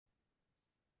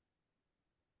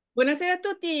Buonasera a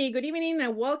tutti. Good evening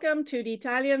and welcome to the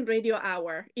Italian Radio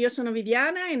Hour. Io sono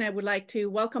Viviana and I would like to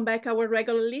welcome back our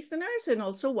regular listeners and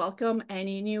also welcome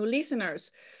any new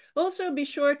listeners. Also, be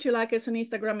sure to like us on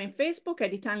Instagram and Facebook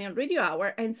at Italian Radio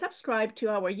Hour and subscribe to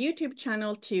our YouTube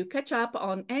channel to catch up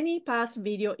on any past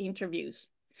video interviews.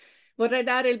 Vorrei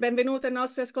dare il benvenuto ai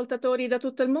nostri ascoltatori da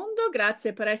tutto il mondo.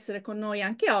 Grazie per essere con noi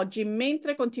anche oggi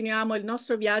mentre continuiamo il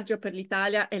nostro viaggio per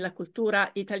l'Italia e la cultura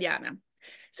italiana.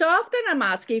 So often I'm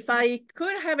asked if I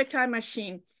could have a time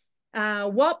machine,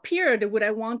 what period would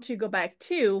I want to go back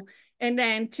to? And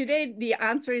then today the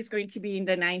answer is going to be in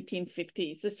the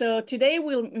 1950s. So today I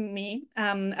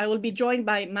will be joined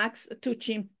by Max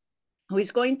Tucci, who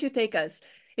is going to take us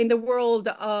in the world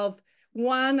of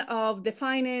one of the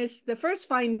first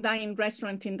fine dining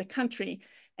restaurant in the country.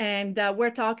 And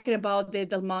we're talking about the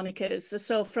Delmonicos.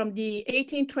 So from the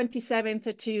 1827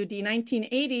 to the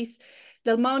 1980s,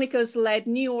 Delmonico's led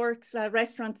New York's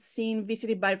restaurant scene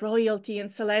visited by royalty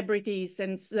and celebrities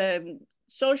and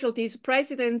socialities,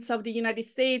 presidents of the United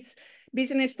States,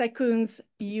 business tycoons,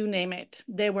 you name it.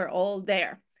 They were all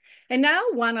there. And now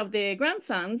one of the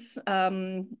grandsons,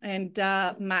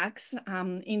 Max,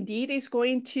 indeed is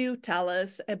going to tell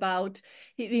us about,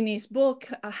 in his book,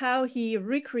 how he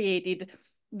recreated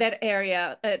that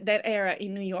era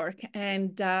in New York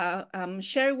and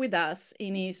share with us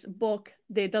in his book,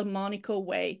 The Delmonico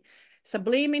Way,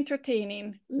 Sublime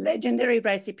Entertaining Legendary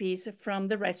Recipes from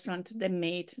the Restaurant That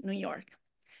Made New York.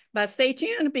 But stay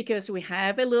tuned because we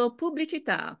have a little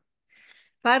pubblicità.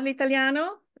 Parli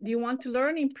italiano? Do you want to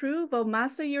learn, improve, or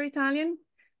master your Italian?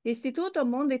 Istituto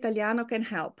Mondo Italiano can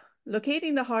help. Located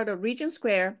in the heart of Regent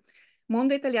Square,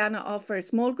 Mondo Italiano offers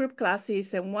small group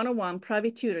classes and one-on-one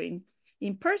private tutoring,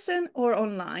 in person or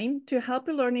online, to help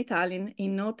you learn Italian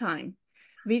in no time.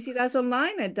 Visit us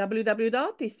online at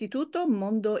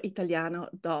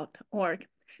www.istitutomondoitaliano.org.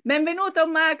 Benvenuto,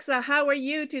 Max. How are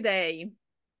you today?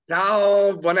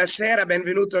 Ciao, buonasera,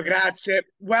 benvenuto, grazie.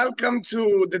 Welcome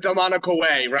to the Delmonico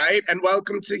Way, right? And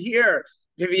welcome to here,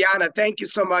 Viviana. Thank you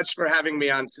so much for having me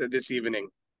on this evening.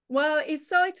 Well, it's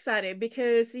so exciting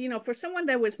because, for someone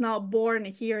that was not born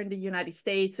here in the United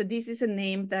States, this is a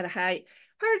name that I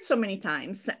heard so many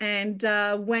times. And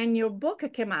when your book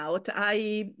came out,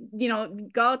 I,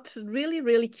 got really,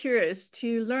 really curious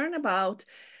to learn about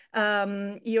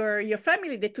your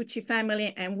family, the Tucci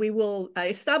family, and we will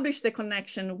establish the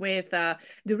connection with the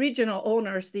original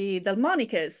owners, the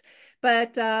Delmonicos.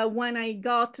 But when I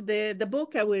got the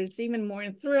book, I was even more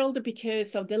thrilled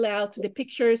because of the layout, the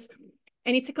pictures,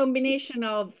 and it's a combination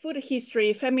of food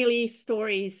history, family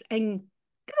stories, and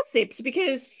gossips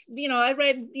because, I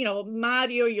read,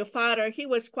 Mario, your father, he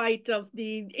was quite of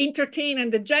the entertainer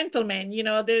and the gentleman,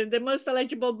 the most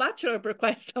eligible bachelor for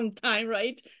quite some time,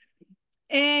 right?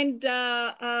 And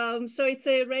so it's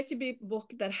a recipe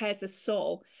book that has a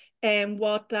soul. And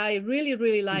what I really,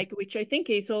 really like, which I think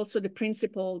is also the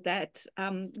principle that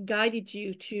guided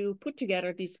you to put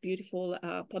together this beautiful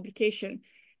publication,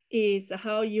 is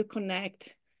how you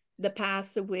connect the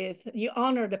past you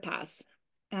honor the past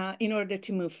in order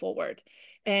to move forward.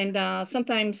 And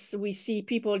sometimes we see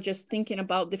people just thinking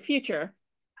about the future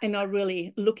and not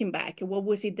really looking back. What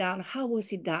was it done? How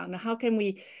was it done? How can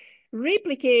we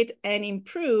replicate and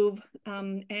improve?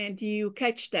 And you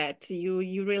catch that.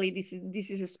 You really, this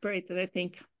is a spirit that I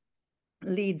think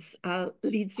leads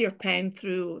your pen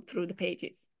through the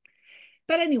pages.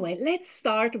 But anyway, let's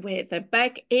start with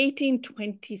back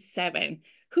 1827.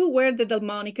 Who were the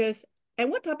Delmonicos and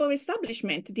what type of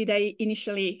establishment did they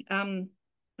initially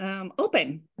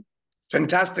open?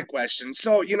 Fantastic question.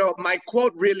 So, my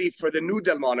quote really for the new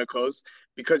Delmonicos,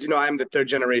 because, I'm the third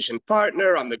generation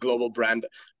partner, I'm the global brand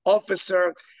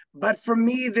officer. But for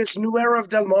me, this new era of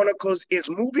Delmonicos is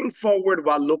moving forward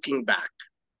while looking back,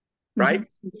 right?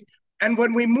 Mm-hmm. And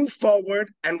when we move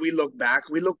forward and we look back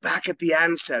at the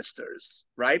ancestors,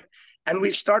 right? And we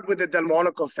start with the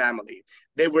Delmonico family.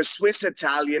 They were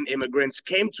Swiss-Italian immigrants,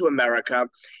 came to America.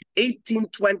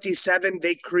 1827,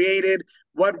 they created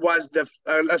what was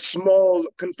a small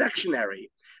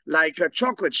confectionery, like a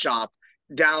chocolate shop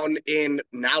down in,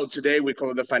 now today we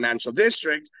call it the Financial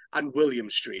District, on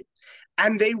William Street.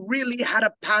 And they really had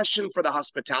a passion for the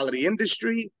hospitality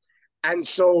industry. And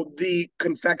so the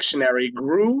confectionery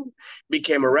grew,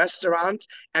 became a restaurant,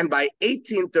 and by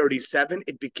 1837,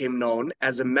 it became known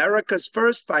as America's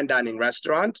first fine dining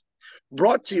restaurant,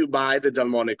 brought to you by the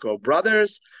Delmonico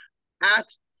brothers at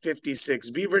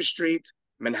 56 Beaver Street,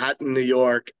 Manhattan, New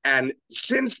York. And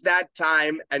since that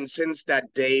time and since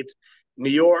that date,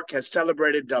 New York has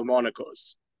celebrated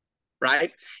Delmonicos.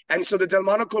 right? And so the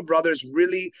Delmonico brothers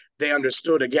really, they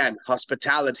understood, again,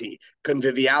 hospitality,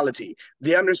 conviviality.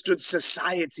 They understood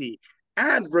society.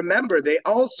 And remember, they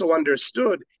also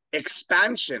understood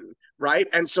expansion, right?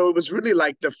 And so it was really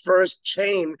like the first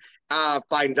chain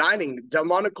fine dining.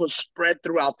 Delmonico spread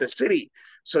throughout the city.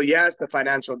 So yes, the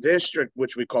financial district,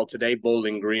 which we call today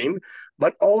Bowling Green,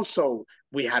 but also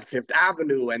we had Fifth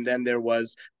Avenue, and then there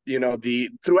was, the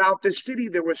throughout the city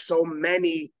there were so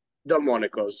many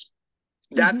Delmonicos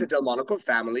that the Delmonico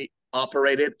family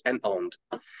operated and owned.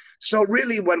 So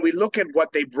really, when we look at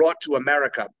what they brought to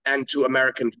America and to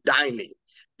American dining,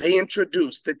 they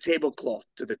introduced the tablecloth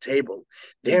to the table.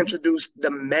 They introduced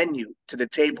the menu to the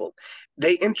table.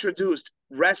 They introduced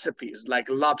recipes like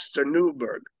lobster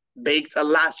Newburg, baked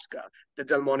Alaska, the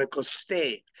Delmonico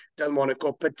steak,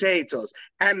 Delmonico potatoes,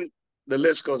 and the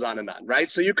list goes on, right?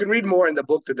 So you can read more in the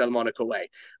book, The Delmonico Way.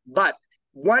 But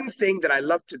one thing that I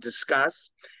love to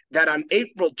discuss, that on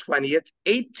April 20th,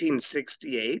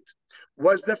 1868,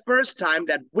 was the first time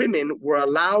that women were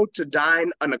allowed to dine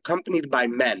unaccompanied by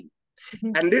men.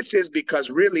 And this is because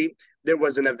really there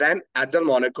was an event at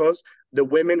Delmonico's. The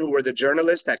women who were the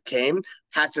journalists that came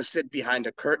had to sit behind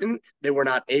a curtain. They were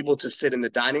not able to sit in the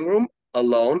dining room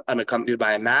alone, unaccompanied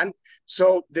by a man.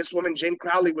 So this woman, Jane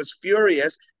Crowley, was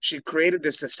furious. She created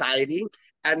this society,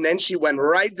 and then she went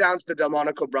right down to the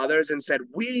Delmonico brothers and said,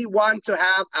 we want to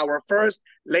have our first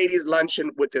ladies'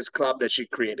 luncheon with this club that she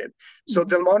created. So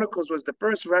Delmonico's was the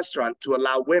first restaurant to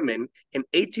allow women in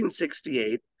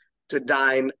 1868 to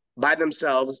dine by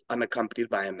themselves, unaccompanied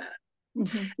by a man.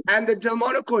 And the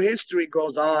Delmonico history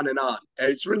goes on and on.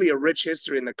 It's really a rich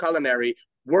history in the culinary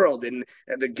world, in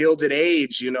the Gilded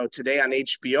Age. Today on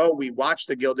HBO, we watch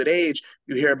the Gilded Age.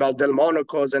 You hear about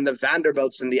Delmonicos and the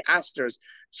Vanderbilts and the Astors.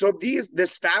 So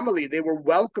this family, they were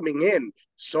welcoming in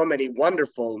so many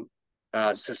wonderful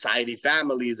society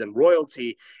families and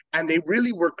royalty, and they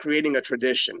really were creating a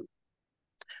tradition.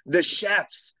 The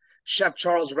chefs, Chef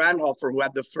Charles Ranhofer, who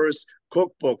had the first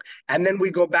cookbook, and then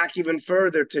we go back even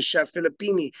further to Chef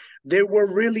Filippini. They were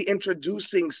really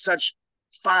introducing such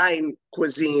fine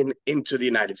cuisine into the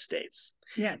United States.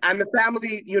 Yes. And the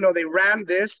family, they ran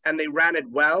this, and they ran it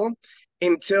well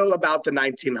until about the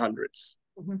 1900s,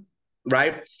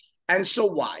 right? And so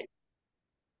why?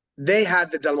 They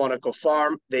had the Delmonico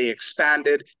farm. They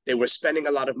expanded. They were spending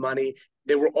a lot of money.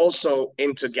 They were also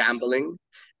into gambling.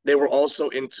 They were also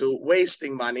into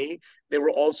wasting money. They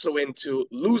were also into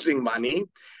losing money.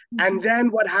 And then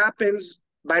what happens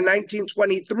by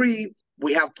 1923,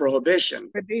 we have prohibition.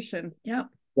 Prohibition, yeah.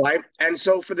 Right? And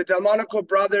so for the Delmonico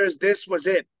brothers, this was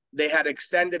it. They had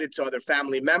extended it to other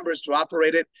family members to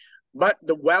operate it, but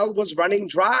the well was running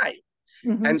dry.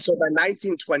 And so by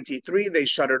 1923, they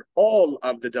shuttered all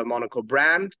of the Delmonico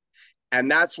brand. And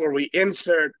that's where we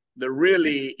insert the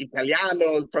really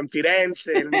Italiano from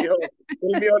Firenze, il mio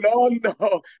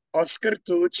nonno, Oscar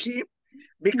Tucci,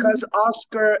 because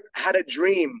Oscar had a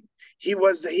dream. He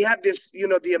had this,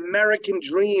 the American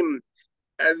dream,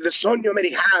 the sogno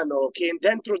americano, che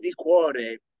dentro di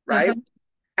cuore, right?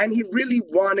 And he really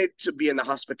wanted to be in the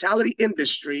hospitality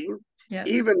industry,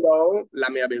 even though la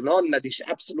mia nonna dice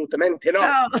assolutamente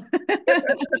no.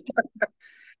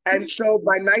 And so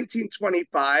by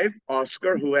 1925,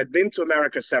 Oscar, who had been to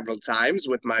America several times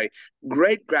with my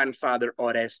great-grandfather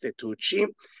Oreste Tucci,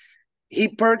 he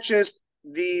purchased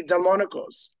the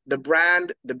Delmonicos, the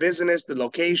brand, the business, the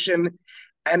location,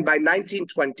 and by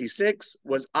 1926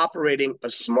 was operating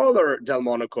a smaller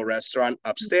Delmonico restaurant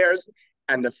upstairs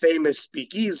and the famous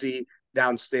Speakeasy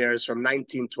downstairs from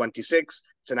 1926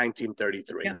 to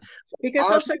 1933. Yeah. Because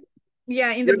also,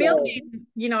 in the building,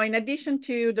 in addition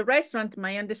to the restaurant,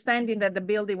 my understanding that the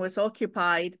building was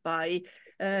occupied by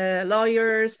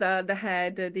lawyers that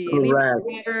had the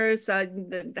lawyers,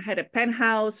 that had a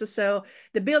penthouse. So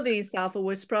the building itself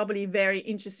was probably very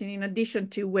interesting in addition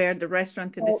to where the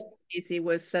restaurant and the speakeasy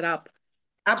was set up.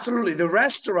 Absolutely. The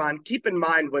restaurant, keep in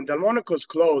mind, when Delmonico's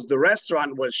closed, the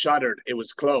restaurant was shuttered. It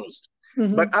was closed.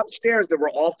 But upstairs, there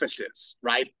were offices,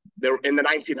 right? There in the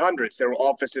 1900s, there were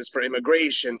offices for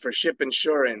immigration, for ship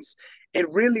insurance.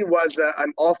 It really was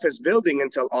an office building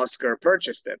until Oscar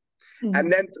purchased it.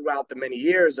 And then throughout the many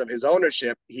years of his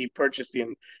ownership, he purchased the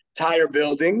entire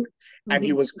building, and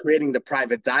he was creating the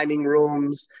private dining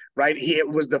rooms, right? It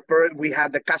was the first, we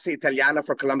had the Casa Italiana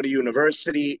for Columbia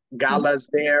University, galas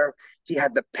there. He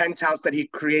had the penthouse that he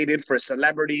created for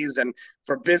celebrities and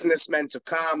for businessmen to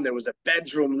come. There was a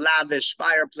bedroom, lavish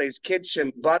fireplace,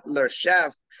 kitchen, butler,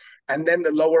 chef. And then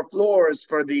the lower floors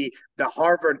for the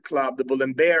Harvard Club, the Bull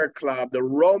and Bear Club, the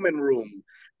Roman Room.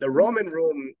 The Roman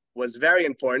Room was very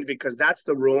important because that's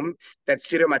the room that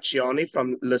Ciro Macchioni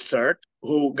from Le Cirque,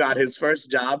 who got his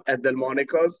first job at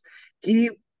Delmonico's, he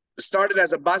started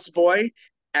as a busboy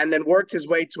and then worked his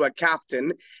way to a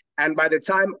captain. And by the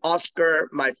time Oscar,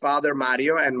 my father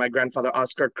Mario, and my grandfather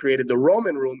Oscar created the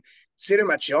Roman room, Ciro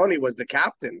Macchioni was the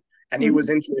captain. And he was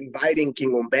into inviting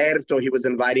King Umberto. He was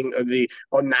inviting the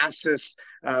Onassis,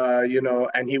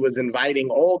 and he was inviting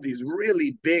all these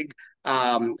really big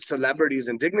celebrities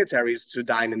and dignitaries to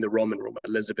dine in the Roman room,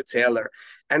 Elizabeth Taylor.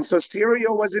 And so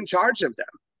Ciro was in charge of them.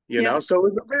 So it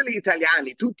was really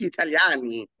Italiani, tutti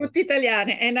Italiani. Tutti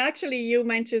Italiani. And actually, you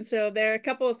mentioned, so there are a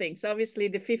couple of things. Obviously,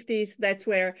 the 50s, that's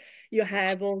where you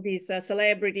have all these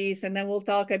celebrities. And then we'll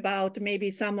talk about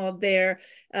maybe some of their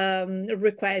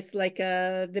requests, like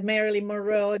the Marilyn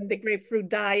Monroe and the grapefruit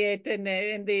diet and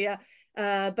the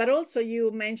but also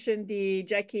you mentioned the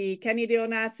Jackie Kennedy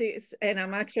Onassis, and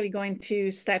I'm actually going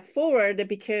to step forward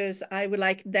because I would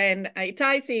like then, it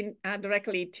ties in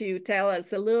directly to tell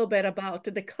us a little bit about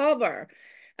the cover,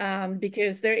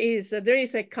 because there is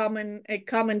a common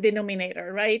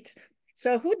denominator, right?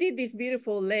 So who did this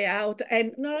beautiful layout?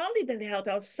 And not only the layout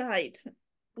outside,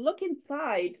 look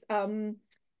inside, and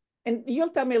you'll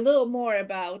tell me a little more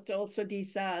about also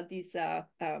these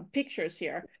pictures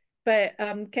here. But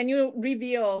can you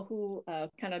reveal who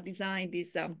kind of designed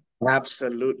these?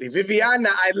 Absolutely. Viviana,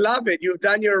 I love it. You've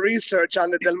done your research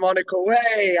on the Delmonico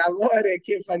Way. Amore,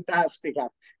 che fantastica.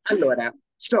 Allora,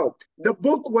 so the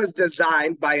book was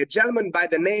designed by a gentleman by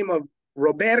the name of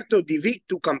Roberto Di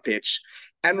Victu Campich.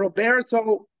 And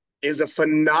Roberto is a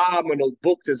phenomenal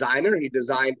book designer. He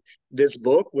designed this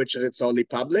book, which it's only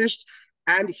published.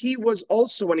 And he was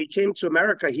also, when he came to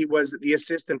America, he was the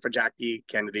assistant for Jackie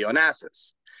Kennedy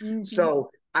Onassis.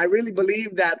 So I really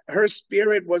believe that her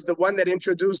spirit was the one that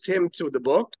introduced him to the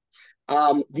book.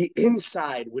 The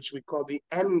inside, which we call the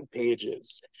end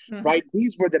pages, right?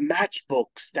 These were the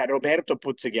matchbooks that Roberto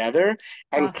put together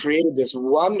and created this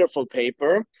wonderful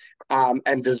paper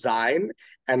and design.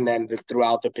 And then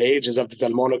throughout the pages of the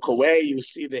Delmonico Way, you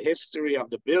see the history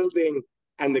of the building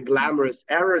and the glamorous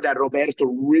era that Roberto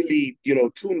really,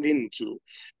 tuned into.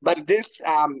 But this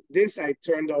I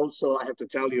turned also, I have to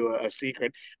tell you a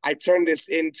secret. I turned this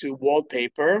into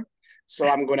wallpaper. So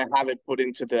I'm going to have it put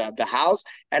into the house.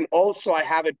 And also I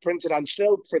have it printed on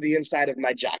silk for the inside of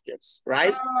my jackets,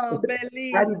 right? Oh,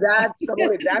 And that's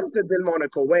the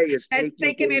Delmonico Way, is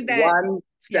taking things one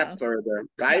step further,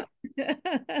 right? Yeah.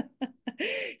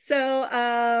 So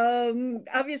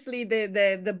obviously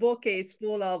the book is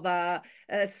full of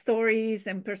stories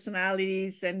and personality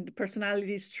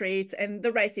traits and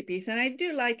the recipes. And I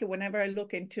do like it whenever I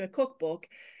look into a cookbook,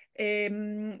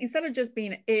 instead of just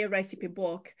being a recipe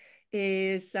book,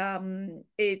 is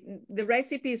the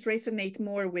recipes resonate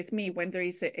more with me when there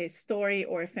is a story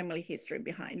or a family history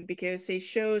behind, because it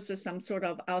shows some sort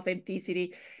of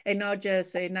authenticity and not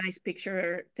just a nice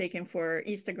picture taken for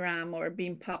Instagram or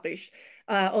being published.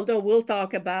 Although we'll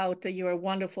talk about your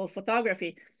wonderful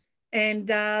photography. And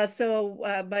so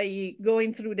by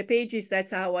going through the pages,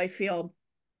 that's how I feel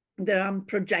that I'm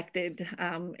projected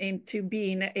into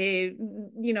being a,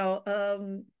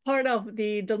 part of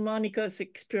the Delmonico's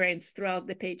experience throughout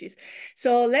the pages.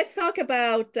 So let's talk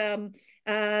about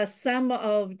some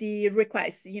of the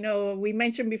requests. We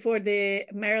mentioned before the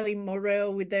Marilyn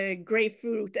Monroe with the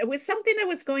grapefruit. It was something that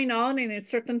was going on in a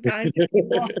certain time.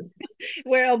 People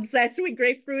were obsessed with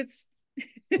grapefruits.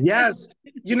 Yes.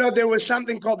 There was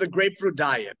something called the grapefruit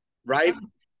diet, right?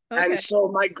 Okay. And so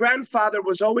my grandfather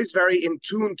was always very in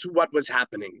tune to what was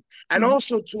happening, and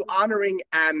also to honoring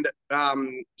and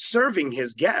serving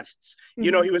his guests.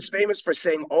 He was famous for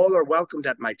saying, all are welcomed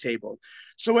at my table.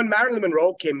 So when Marilyn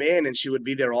Monroe came in, and she would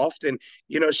be there often,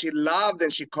 she loved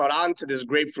and she caught on to this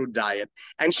grapefruit diet.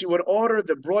 And she would order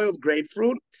the broiled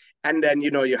grapefruit. And then,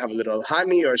 you have a little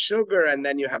honey or sugar, and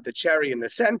then you have the cherry in the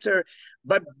center.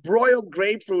 But broiled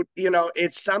grapefruit,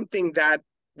 it's something that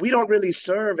we don't really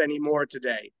serve anymore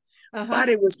today. But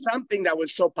it was something that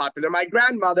was so popular. My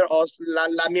grandmother, also,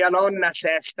 la mia nonna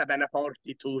Sesta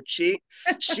Beneforti Tucci,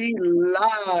 she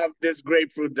loved this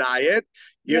grapefruit diet,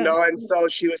 and so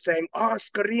she was saying,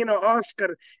 Oscarino,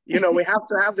 Oscar, we have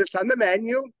to have this on the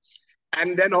menu.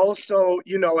 And then also,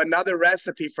 another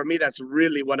recipe for me that's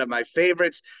really one of my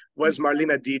favorites was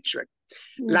Marlene Dietrich.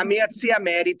 La mia zia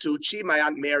Mary Tucci, my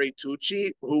aunt Mary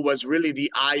Tucci, who was really the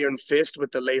iron fist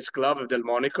with the lace glove of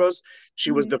Delmonico's.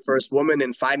 She was the first woman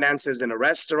in finances in a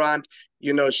restaurant.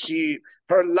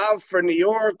 Her love for New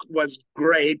York was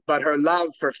great, but her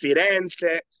love for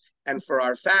Firenze and for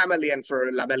our family and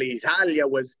for La Bella Italia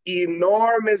was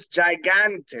enormous,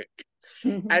 gigantic.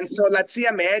 Mhm. And so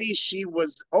Lazia Mary, she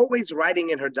was always writing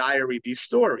in her diary these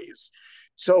stories.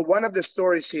 So one of the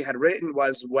stories she had written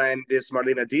was when this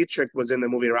Marlena Dietrich was in the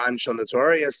movie Rancho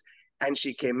Notorious, and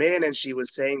she came in and she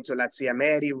was saying to Lazia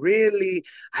Mary, really,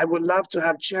 I would love to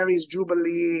have Cherries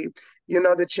Jubilee. You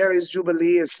know, the Cherries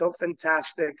Jubilee is so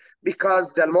fantastic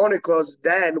because Delmonico's,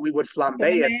 then we would flambe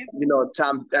it, you know,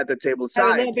 at the table Have a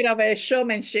side. little bit of a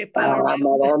showmanship Ah, around.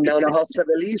 Madonna, è una cosa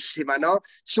bellissima, no?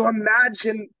 So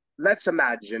imagine, let's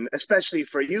imagine, especially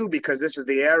for you, because this is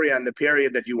the area and the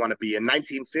period that you want to be in,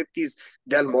 1950s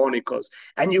Delmonicos.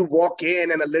 And you walk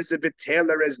in and Elizabeth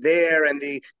Taylor is there and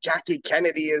the Jackie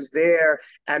Kennedy is there.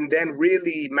 And then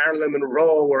really Marilyn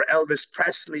Monroe or Elvis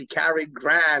Presley, Cary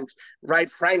Grant, right?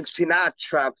 Frank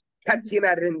Sinatra,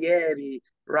 Katina Ranieri,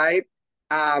 right?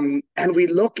 And we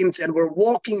look into, and we're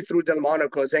walking through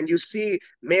Delmonico's, and you see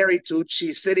Mary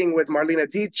Tucci sitting with Marlena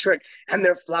Dietrich, and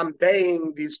they're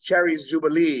flambeing these cherries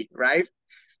Jubilee, right?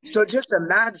 So just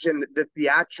imagine the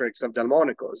theatrics of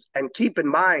Delmonico's, and keep in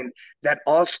mind that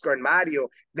Oscar and Mario,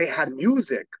 they had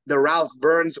music. The Ralph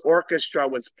Burns Orchestra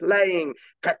was playing,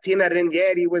 Katina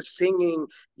Ranieri was singing,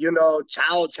 you know,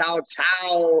 Ciao, Ciao,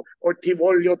 Ciao, or Ti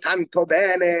voglio tanto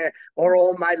bene, or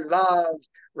Oh My Love,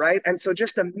 right? And so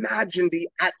just imagine the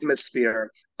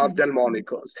atmosphere of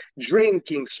Delmonico's,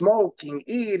 drinking, smoking,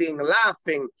 eating,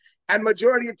 laughing, and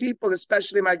majority of people,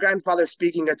 especially my grandfather,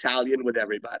 speaking Italian with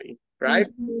everybody, right?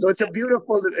 Mhm. So it's a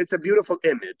beautiful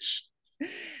image.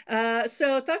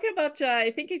 So talking about,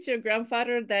 I think it's your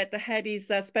grandfather that had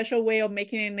his special way of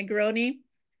making a Negroni.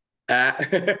 Uh,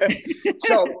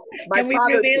 so my Can we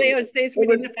father reveal it too. or stays It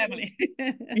within was, the family?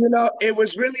 you know, it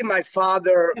was really my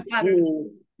father The fathers.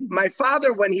 who, my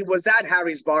father, when he was at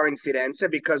Harry's Bar in Firenze,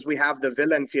 because we have the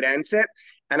villa in Firenze,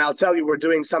 and I'll tell you, we're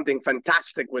doing something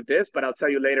fantastic with this, but I'll tell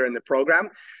you later in the program.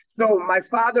 So my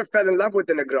father fell in love with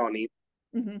the Negroni,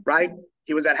 Mhm. right?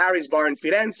 He was at Harry's Bar in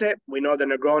Firenze. We know the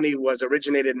Negroni was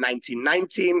originated in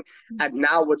 1919 at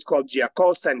now what's called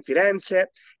Giacosa in Firenze.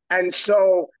 And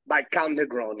so by Count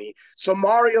Negroni. So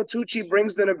Mario Tucci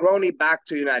brings the Negroni back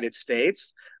to the United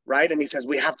States, right? And he says,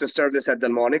 we have to serve this at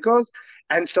Delmonico's.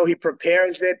 And so he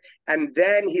prepares it. And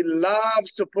then he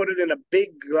loves to put it in a big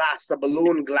glass, a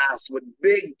balloon glass with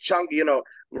big chunk, you know,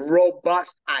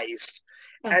 robust ice.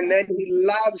 And Uh-huh. then he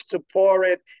loves to pour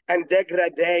it and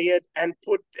degrade it and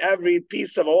put every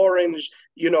piece of orange,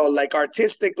 you know, like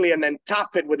artistically, and then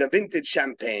top it with a vintage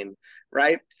champagne,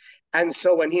 right? And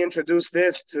so when he introduced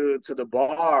this to the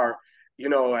bar, you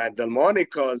know, at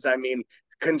Delmonico's, I mean,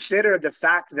 consider the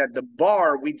fact that the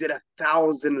bar, we did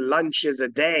 1,000 lunches a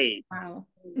day. Wow.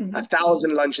 A Mhm.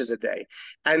 thousand lunches a day.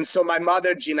 And so my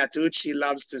mother, Gina Tucci,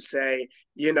 loves to say,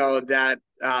 you know, that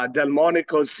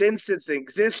Delmonico, since its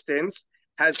existence,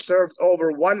 has served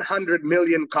over 100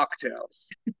 million cocktails.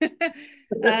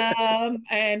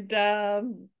 And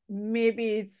maybe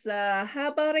it's how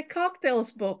about a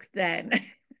cocktails book then?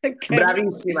 Can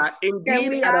Bravissima. can Indeed,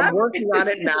 we and I'm ask? working on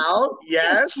it now.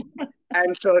 Yes.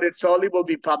 And so Rizzoli will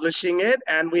be publishing it,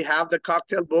 and we have the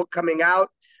cocktail book coming out.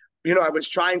 You know, I was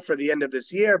trying for the end of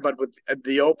this year, but with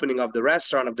the opening of the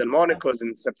restaurant of Delmonico's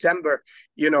in September,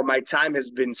 you know, my time has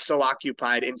been so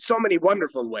occupied in so many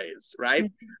wonderful ways, right?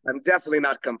 I'm definitely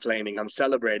not complaining. I'm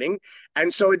celebrating.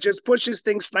 And so it just pushes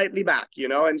things slightly back, you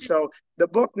know. And so the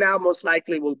book now most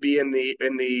likely will be in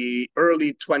the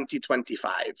early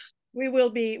 2025. We will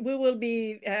be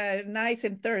nice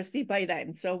and thirsty by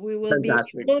then, so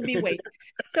Fantastic. we'll be waiting.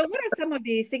 So what are some of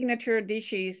the signature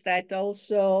dishes that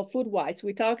also food wise?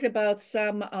 We talked about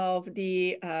some of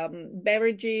the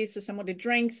beverages, some of the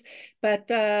drinks,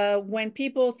 but when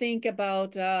people think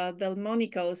about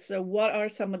Delmonico's, what are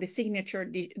some of the signature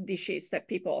dishes that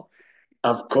people?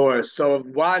 Of course. So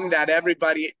one that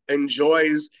everybody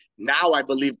enjoys now, I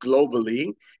believe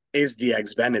globally, is the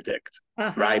Eggs Benedict,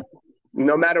 Uh-huh. right?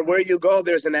 No matter where you go,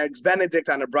 there's an Eggs Benedict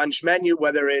on a brunch menu,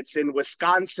 whether it's in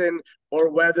Wisconsin or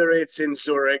whether it's in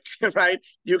Zurich, right?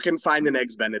 You can find an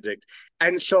Eggs Benedict.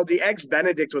 And so the Eggs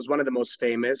Benedict was one of the most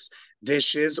famous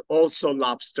dishes. Also,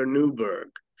 lobster Newburg,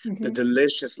 the Mhm.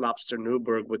 delicious lobster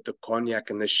Newburg with the cognac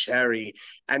and the sherry.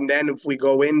 And then if we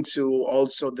go into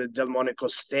also the Delmonico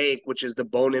steak, which is the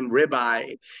bone-in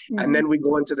ribeye, and Mhm. then we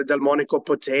go into the Delmonico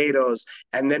potatoes,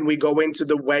 and then we go into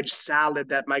the wedge salad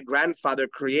that my grandfather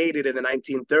created in the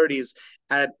 1930s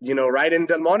at, you know, right in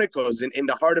Delmonico's in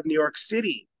the heart of New York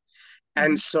City.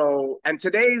 And Mhm. so, and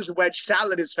today's wedge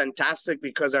salad is fantastic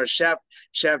because our Chef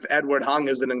Edward Hung,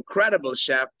 is an incredible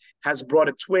chef, has brought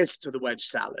a twist to the wedge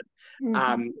salad.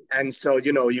 Mhm. And so,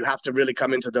 you know, you have to really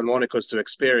come into Delmonico's to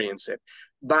experience it.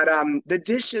 But the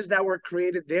dishes that were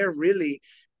created there really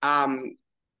um,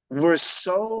 were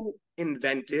so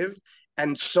inventive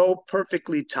and so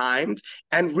perfectly timed,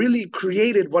 and really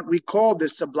created what we call the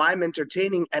Sublime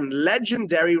Entertaining and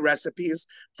Legendary Recipes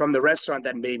from the restaurant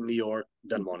that made New York,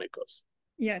 Delmonico's.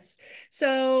 Yes.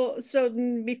 So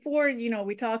before,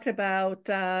 we talked about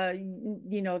this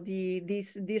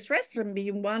restaurant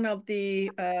being one of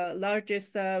the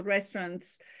largest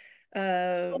restaurants.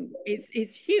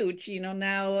 It's huge,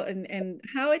 now, and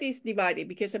how it is divided,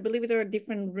 because I believe there are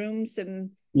different rooms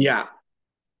and Yeah.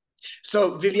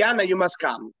 So, Viviana, you must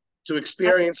come to uh,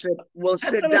 experience it. We'll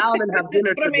sit down absolutely. and have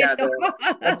dinner Prometo. together.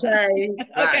 Okay?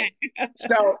 Right. Okay.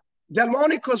 So,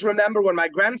 Delmonico's, remember when my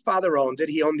grandfather owned it,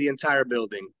 he owned the entire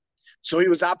building. So he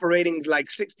was operating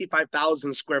like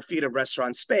 65,000 square feet of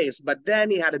restaurant space. But then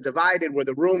he had it divided where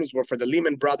the rooms were for the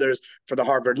Lehman Brothers, for the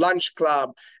Harvard Lunch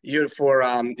Club,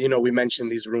 we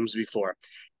mentioned these rooms before.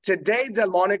 Today,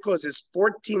 Delmonico's is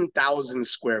 14,000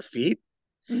 square feet.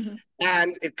 Mm-hmm.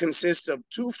 And it consists of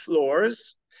 2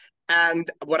 floors. And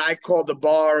what I call the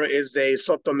bar is a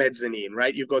sotto mezzanine,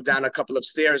 right? You go down a couple of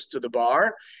stairs to the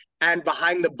bar. And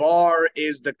behind the bar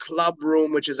is the club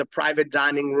room, which is a private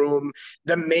dining room.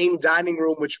 The main dining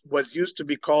room, which was used to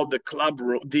be called the club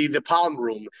room, the palm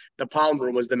room. The palm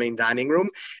room was the main dining room.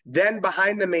 Then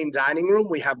behind the main dining room,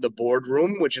 we have the board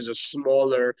room, which is a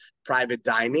smaller private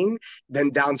dining. Then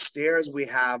downstairs we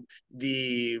have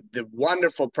the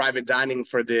wonderful private dining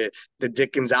for the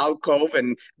Dickens alcove,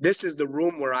 and this is the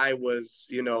room where I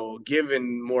was,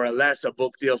 given more or less a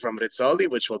book deal from Rizzoli,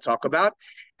 which we'll talk about.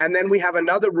 And then we have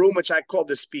another room which I call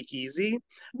the Speakeasy,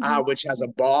 Mm-hmm. which has a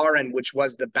bar and which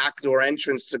was the backdoor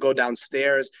entrance to go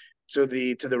downstairs to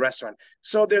the restaurant.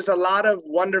 So there's a lot of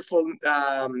wonderful,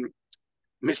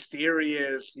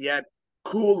 mysterious yet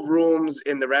cool rooms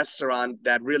in the restaurant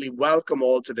that really welcome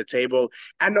all to the table.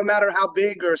 And no matter how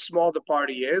big or small the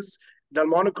party is,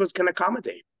 Delmonico's can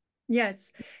accommodate.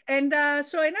 Yes. And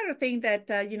so another thing that,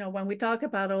 when we talk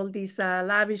about all these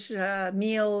lavish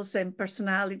meals and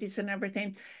personalities and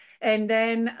everything, and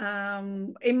then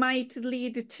it might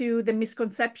lead to the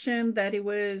misconception that it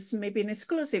was maybe an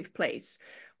exclusive place,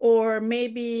 or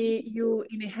maybe you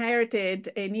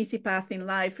inherited an easy path in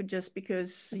life just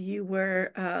because you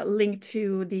were linked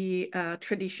to the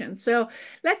tradition. So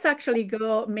let's actually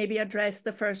go maybe address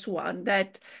the first one,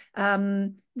 that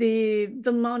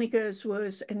the Monica's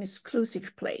was an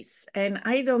exclusive place, and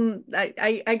I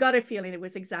got a feeling it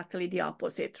was exactly the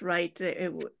opposite, right?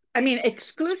 I mean,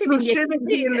 exclusive in the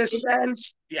Exclusivity experience, in the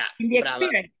sense, yeah, in the brava.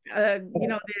 experience,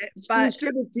 but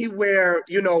Exclusivity where,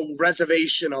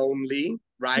 reservation only,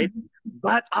 right? Mhm,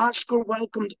 But Oscar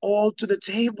welcomed all to the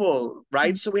table,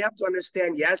 right? mhm, So we have to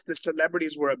understand, yes, the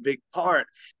celebrities were a big part,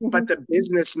 but mhm. the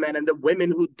businessmen and the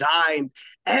women who dined,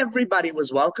 everybody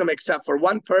was welcome except for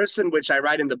one person, which I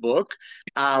write in the book.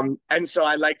 And so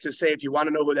I like to say, if you want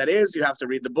to know who that is, you have to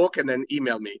read the book and then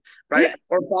email me, right?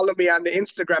 Or follow me on the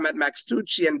Instagram at Max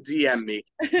Tucci and DM me.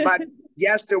 But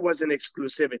yes, there was an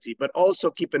exclusivity, but also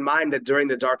keep in mind that during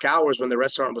the dark hours when the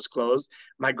restaurant was closed,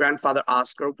 my grandfather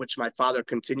Oscar, which my father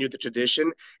continued the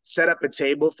tradition, set up a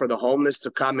table for the homeless to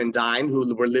come and dine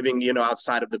who were living,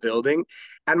 outside of the building.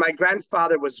 And my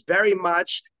grandfather was very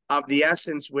much of the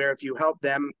essence where if you help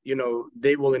them,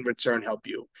 they will in return help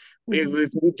you. Mhm,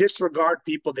 If we disregard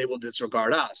people, they will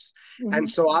disregard us. And mhm,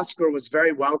 so Oscar was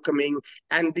very welcoming,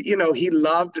 and he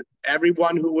loved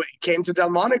everyone who came to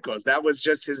Delmonico's. That was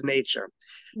just his nature.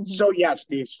 mhm, So yes,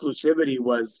 the exclusivity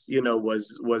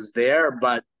was there,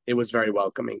 but it was very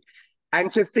welcoming. And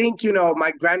to think,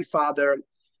 my grandfather,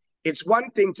 it's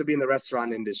one thing to be in the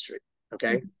restaurant industry,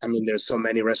 okay? mhm, I mean, there's so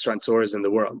many restaurateurs in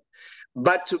the world,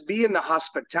 but to be in the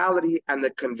hospitality and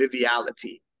the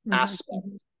conviviality mhm, aspect,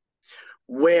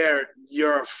 where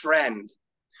you're a friend,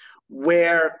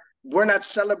 where we're not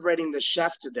celebrating the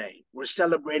chef today, we're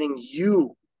celebrating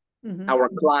you, mhm, our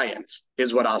client,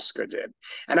 is what Oscar did.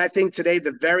 And I think today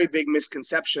the very big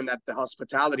misconception that the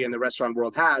hospitality and the restaurant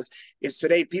world has is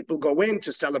today people go in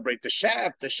to celebrate the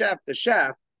chef, the chef, the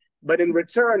chef. But in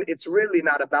return, it's really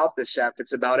not about the chef.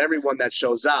 It's about everyone that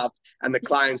shows up and the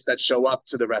clients that show up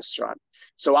to the restaurant.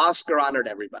 So Oscar honored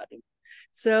everybody.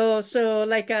 So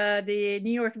like the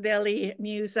New York Daily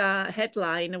News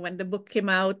headline when the book came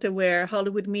out, where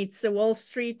Hollywood meets Wall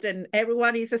Street and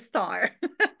everyone is a star.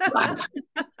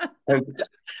 And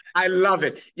I love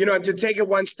it. And to take it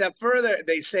one step further,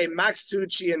 they say Max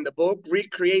Tucci in the book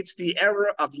recreates the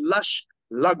era of lush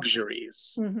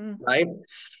luxuries, Mhm, right?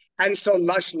 And so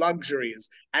lush luxuries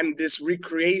and this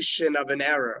recreation of an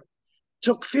era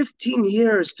took 15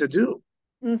 years to do,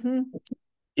 mhm,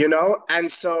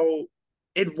 And so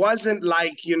it wasn't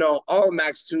like, oh,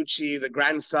 Max Tucci, the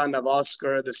grandson of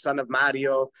Oscar, the son of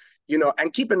Mario,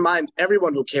 and keep in mind,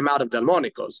 everyone who came out of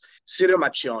Delmonico's, Ciro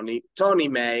Maccioni, Tony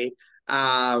May,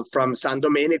 from San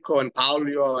Domenico and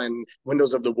Paolo and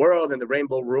Windows of the World and the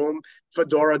Rainbow Room,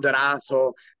 Fedora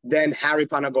Dorato, then Harry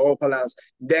Panagopoulos,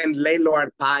 then Lelo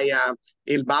Arpaia,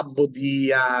 Il Babbo di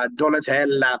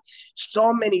Donatella.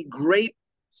 So many great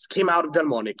came out of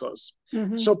Delmonico's.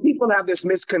 Mm-hmm. So people have this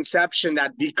misconception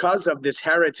that because of this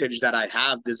heritage that I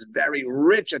have, this very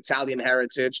rich Italian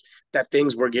heritage, that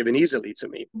things were given easily to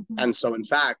me. Mm-hmm. And so, in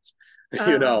fact,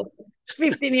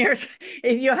 15 years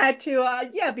if you had to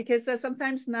because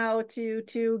sometimes now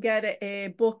to get a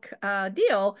book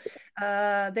deal,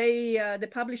 the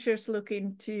publishers look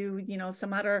into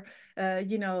some other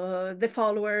the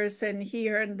followers and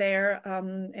here and there,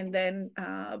 and then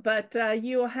but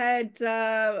you had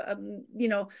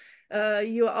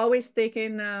you always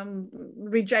taken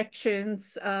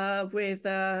rejections with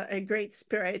a great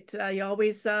spirit. You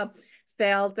always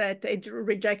felt that a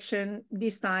rejection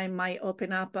this time might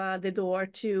open up the door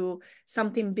to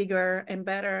something bigger and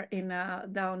better in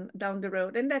down the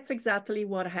road. And that's exactly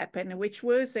what happened, which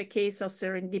was a case of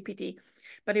serendipity.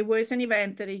 But it was an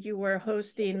event that you were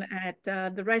hosting at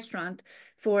the restaurant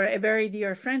for a very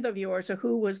dear friend of yours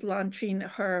who was launching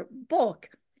her book.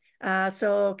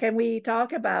 So can we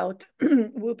talk about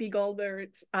Whoopi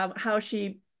Goldberg's, how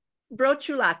she brought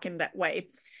you luck in that way?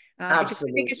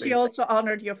 Absolutely. Because she also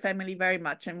honored your family very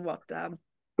much and what.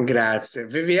 Grazie.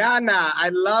 Viviana, I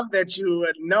love that you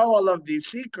know all of these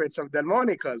secrets of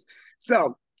Delmonico's.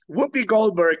 So Whoopi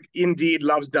Goldberg indeed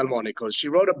loves Delmonico's. She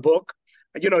wrote a book.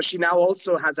 She now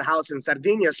also has a house in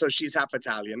Sardinia, so she's half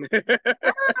Italian.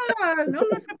 Non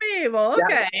lo sapevo.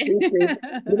 Okay.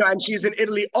 Yeah, and she's in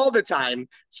Italy all the time.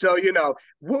 So,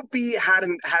 Whoopi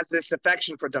has this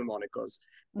affection for Delmonico's.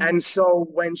 Mm-hmm. And so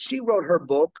when she wrote her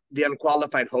book, The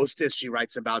Unqualified Hostess, she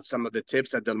writes about some of the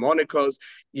tips at Delmonico's,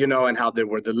 and how there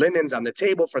were the linens on the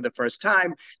table for the first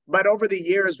time. But over the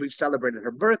years, we've celebrated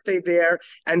her birthday there.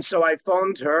 And so I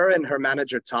phoned her and her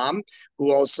manager, Tom,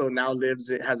 who also now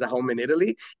has a home in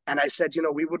Italy. And I said,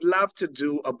 we would love to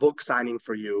do a book signing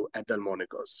for you at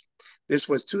Delmonico's. This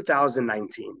was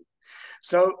 2019.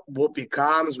 So Whoopi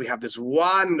comes, we have this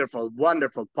wonderful,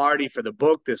 wonderful party for the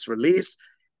book, this release.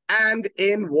 And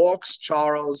in walks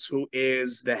Charles, who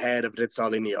is the head of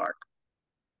Rizzoli New York.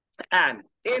 And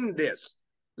in this,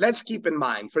 let's keep in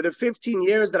mind, for the 15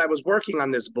 years that I was working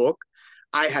on this book,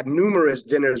 I had numerous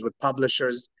dinners with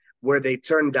publishers where they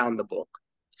turned down the book.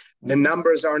 The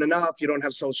numbers aren't enough. You don't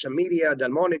have social media.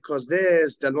 Delmonico's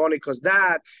this, Delmonico's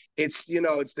that. It's,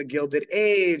 it's the Gilded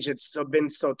Age. It's been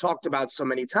so talked about so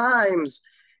many times.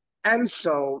 And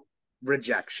so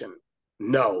rejection.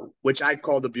 No, which I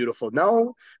call the beautiful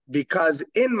no, because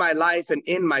in my life and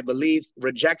in my belief,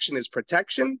 rejection is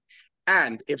protection.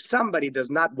 And if somebody does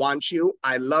not want you,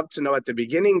 I love to know at the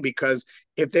beginning, because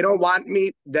if they don't want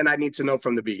me, then I need to know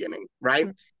from the beginning, right?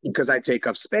 Because I take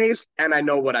up space and I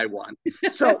know what I want.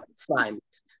 So fine.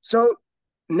 So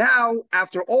now,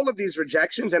 after all of these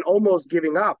rejections and almost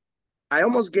giving up, I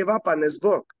almost gave up on this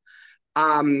book.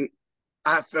 I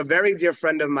have a very dear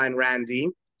friend of mine, Randy,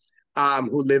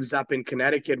 who lives up in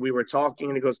Connecticut. We were talking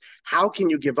and he goes, how can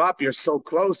you give up? You're so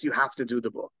close. You have to do the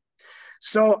book.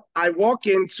 So I walk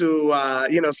into,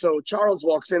 so Charles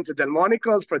walks into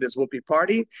Delmonico's for this Whoopi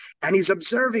party, and he's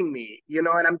observing me, and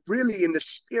I'm really in the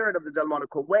spirit of the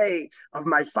Delmonico Way, of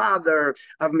my father,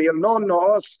 of mio nonno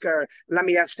Oscar, la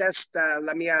mia sesta,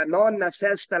 la mia nonna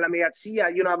sesta, la mia zia.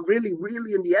 I'm really,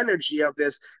 really in the energy of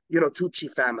this,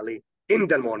 Tucci family in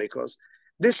Delmonico's.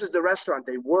 This is the restaurant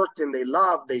they worked in, they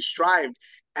loved, they strived.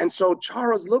 And so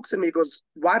Charles looks at me and goes,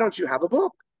 why don't you have a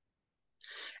book?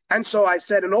 And so I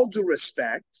said, in all due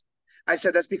respect, I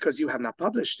said, that's because you have not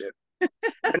published it.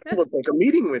 And we'll take a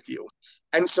meeting with you.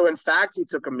 And so, in fact, he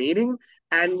took a meeting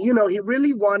and, he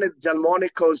really wanted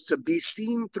Delmonico's to be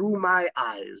seen through my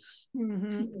eyes.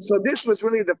 Mm-hmm. So this was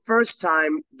really the first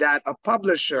time that a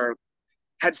publisher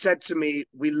had said to me,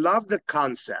 we love the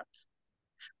concept,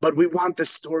 but we want the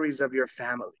stories of your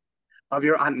family, of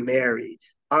your Aunt Mary,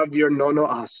 of your Nono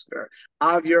Oscar,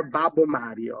 of your Babbo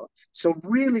Mario. So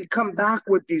really come back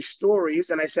with these stories.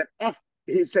 And I said,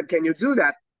 he said, can you do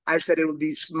that? I said, it will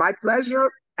be my pleasure,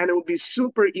 and it will be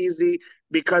super easy,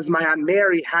 because my Aunt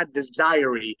Mary had this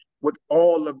diary with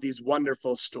all of these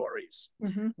wonderful stories.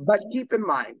 Mm-hmm. But keep in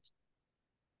mind,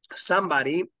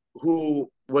 somebody who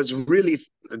was really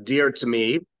dear to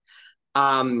me,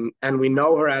 and we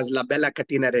know her as La Bella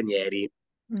Catina Ranieri,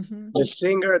 mm-hmm. the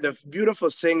singer, the beautiful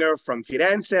singer from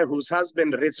Firenze, whose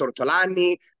husband, Rizzo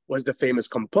Ortolani, was the famous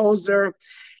composer.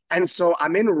 And so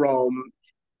I'm in Rome,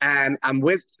 and I'm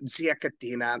with Zia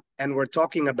Catina, and we're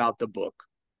talking about the book.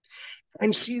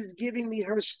 And she's giving me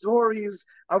her stories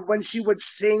of when she would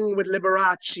sing with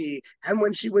Liberace, and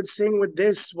when she would sing with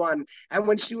this one, and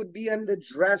when she would be in the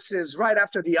dresses right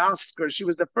after the Oscars. She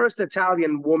was the first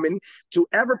Italian woman to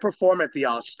ever perform at the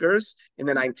Oscars in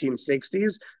the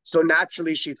 1960s. So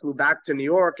naturally, she flew back to New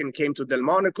York and came to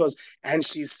Delmonico's, and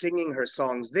she's singing her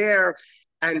songs there.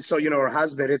 And so, her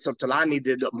husband, Rizzo Tolani,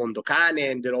 did Mondocane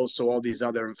and did also all these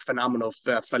other phenomenal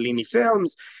Fellini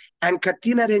films. And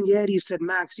Catina Ranieri said,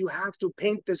 Max, you have to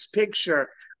paint this picture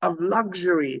of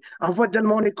luxury, of what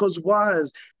Delmonico's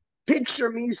was.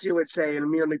 Picture me, she would say, il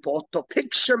mio nipoto,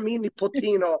 picture me,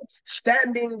 nipotino,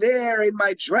 standing there in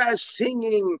my dress,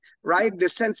 singing, right? The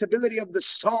sensibility of the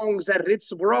songs that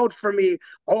Ritz wrote for me,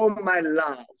 oh, my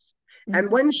love.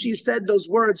 And when she said those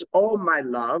words, oh, my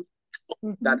love,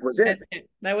 that was it. That's it.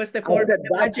 That was the I said, that's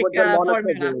magic what Delmonico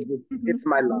formula. is. It's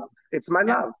my love. It's my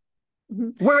Yeah. love.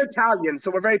 We're Italian,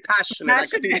 so we're very passionate.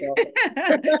 Passionate.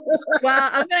 Well,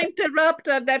 I'm going to interrupt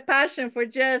that passion for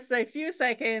just a few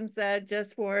seconds,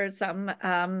 just for some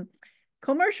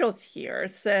commercials here.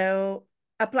 So,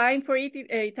 applying for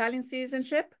Italian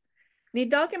citizenship,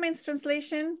 need documents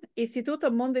translation?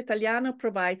 Istituto Mondo Italiano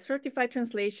provides certified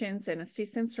translations and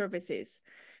assistance services.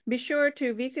 Be sure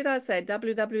to visit us at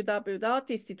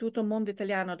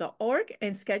www.istitutomondoitaliano.org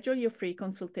and schedule your free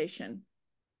consultation.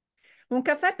 Un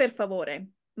caffè, per favore.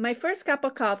 My first cup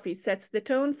of coffee sets the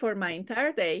tone for my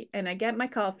entire day, and I get my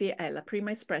coffee at La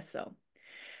Prima Espresso.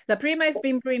 La Prima has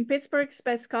been brewing Pittsburgh's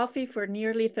best coffee for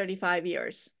nearly 35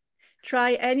 years.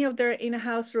 Try any of their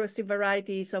in-house roasted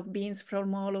varieties of beans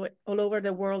from all over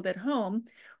the world at home,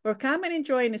 or come and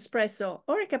enjoy an espresso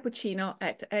or a cappuccino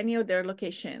at any of their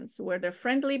locations, where their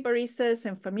friendly baristas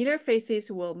and familiar faces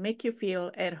will make you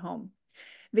feel at home.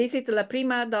 Visit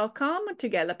laprima.com to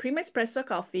get La Prima Espresso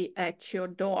coffee at your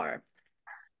door.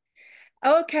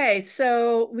 Okay,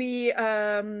 so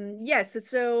yes,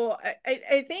 so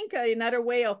I think another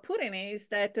way of putting it is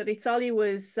that Rizzoli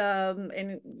was,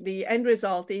 and the end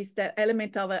result is the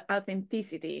element of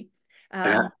authenticity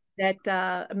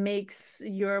that makes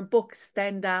your book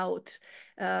stand out.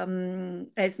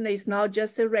 As it's not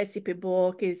just a recipe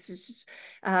book, it's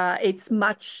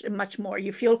much more.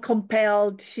 You feel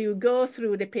compelled to go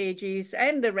through the pages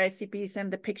and the recipes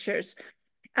and the pictures.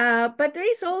 But there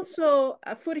is also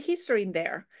a food history in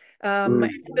there. I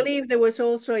believe there was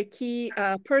also a key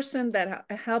person that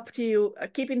helped you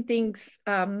keeping things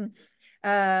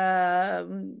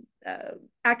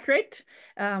accurate.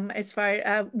 As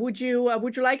far would you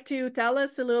like to tell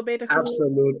us a little bit who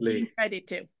Absolutely. credit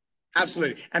to?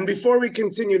 Absolutely. And before we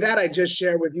continue that, I just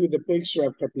share with you the picture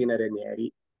of Catina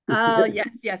Ranieri. Oh,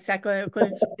 yes, con il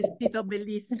suo vestito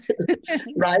bellissimo.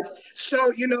 Right?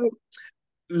 So,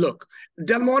 look,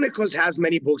 Delmonico's has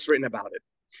many books written about it,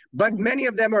 but many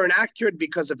of them are inaccurate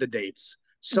because of the dates.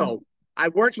 So I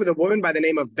worked with a woman by the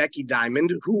name of Becky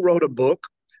Diamond, who wrote a book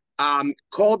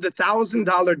called The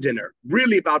 $1,000 Dinner,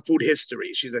 really about food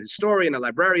history. She's a historian, a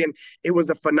librarian. It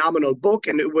was a phenomenal book,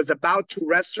 and it was about two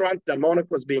restaurants,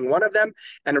 Delmonico's being one of them,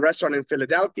 and a restaurant in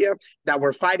Philadelphia that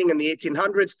were fighting in the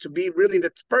 1800s to be really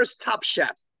the first top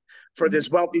chef for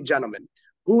this wealthy gentleman,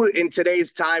 who in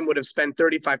today's time would have spent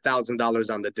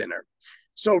 $35,000 on the dinner.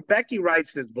 So Becky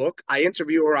writes this book. I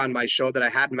interview her on my show that I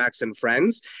had, Max and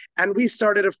Friends, and we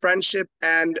started a friendship.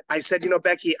 And I said,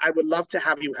 Becky, I would love to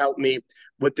have you help me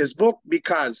with this book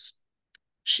because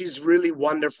she's really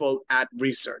wonderful at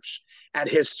research, at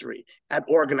history, at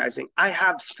organizing. I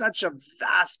have such a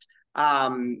vast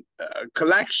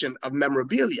collection of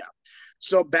memorabilia.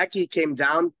 So Becky came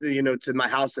down, to my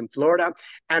house in Florida,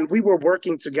 and we were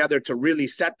working together to really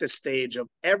set the stage of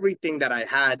everything that I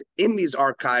had in these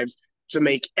archives to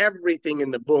make everything in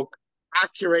the book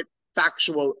accurate,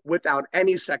 factual, without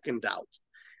any second doubt.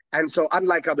 And so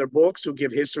unlike other books who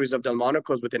give histories of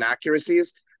Delmonico's with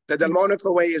inaccuracies, the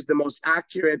Delmonico Way is the most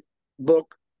accurate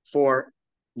book for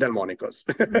Delmonico's.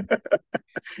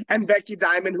 And Becky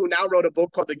Diamond, who now wrote a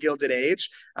book called The Gilded Age,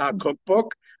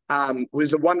 cookbook, who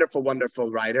is a wonderful,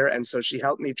 wonderful writer. And so she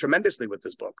helped me tremendously with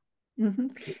this book.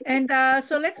 And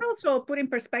so let's also put in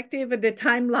perspective the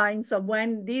timelines of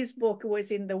when this book was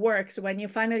in the works, when you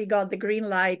finally got the green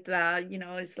light.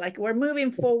 It's like we're moving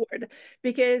forward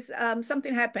because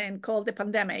something happened called the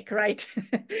pandemic, right?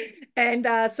 And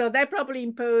so that probably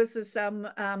imposed some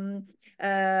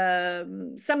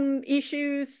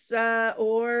issues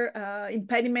or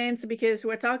impediments, because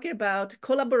we're talking about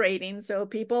collaborating. So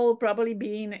people probably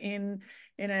being in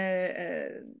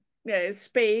a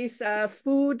space,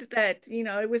 food that,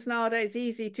 it was not as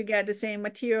easy to get the same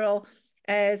material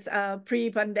as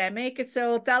pre-pandemic.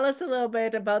 So tell us a little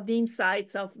bit about the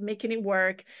insights of making it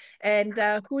work, and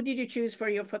who did you choose for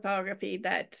your photography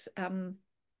that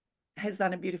has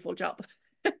done a beautiful job?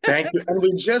 Thank you. And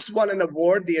we just won an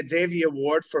award, the Adavi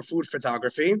Award for food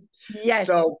photography. Yes.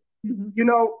 So, Mhm. you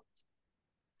know,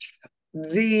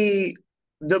 the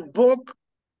book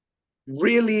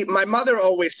really, my mother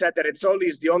always said that it's only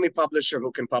is the only publisher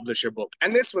who can publish your book.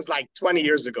 And this was like 20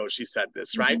 years ago, she said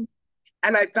this, right? Mhm.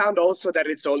 And I found also that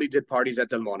Rizzoli did parties at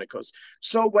Delmonico's.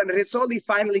 So when Rizzoli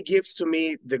finally gives to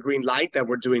me the green light that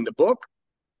we're doing the book,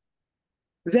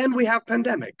 then we have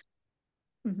pandemic.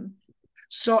 Mhm.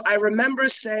 So I remember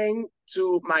saying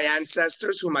to my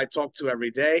ancestors, whom I talk to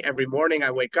every day, every morning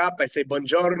I wake up, I say,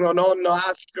 Buongiorno, nonno,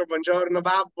 Oscar, buongiorno,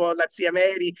 babbo, la zia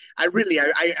Mary.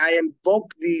 I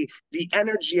invoke the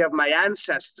energy of my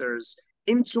ancestors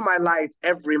into my life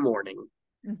every morning,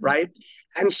 Mhm. right?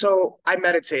 And so I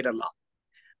meditate a lot.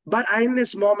 But in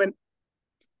this moment,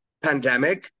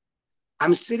 pandemic,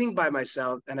 I'm sitting by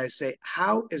myself and I say,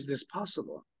 how is this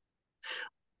possible?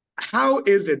 How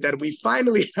is it that we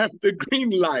finally have the green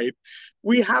light?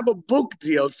 We have a book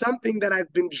deal, something that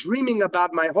I've been dreaming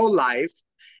about my whole life,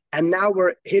 and now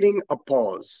we're hitting a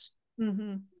pause.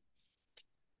 Mhm.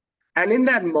 And in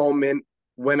that moment,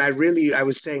 when I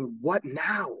was saying, what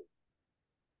now?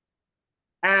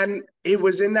 And it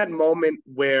was in that moment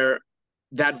where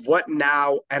that what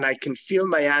now, and I can feel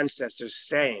my ancestors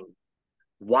saying,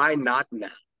 why not now?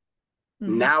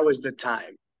 Mhm. Now is the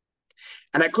time.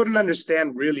 And I couldn't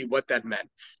understand really what that meant.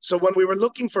 So when we were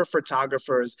looking for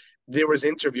photographers, there was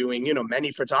interviewing,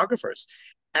 many photographers.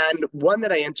 And one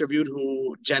that I interviewed,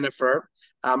 who Jennifer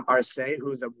Arce,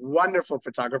 who's a wonderful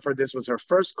photographer. This was her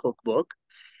first cookbook.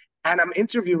 And I'm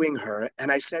interviewing her,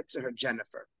 and I said to her,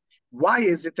 Jennifer, why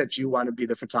is it that you want to be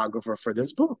the photographer for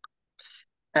this book?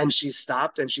 And she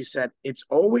stopped and she said, it's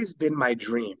always been my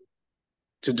dream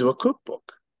to do a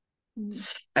cookbook. Mhm.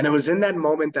 And it was in that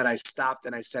moment that I stopped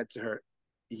and I said to her,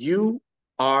 you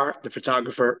are the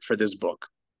photographer for this book.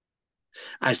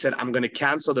 I said, I'm going to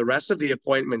cancel the rest of the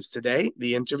appointments today,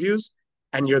 the interviews,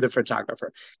 and you're the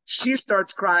photographer. She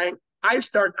starts crying. I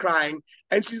start crying.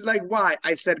 And she's like, why?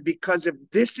 I said, because if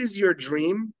this is your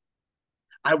dream,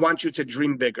 I want you to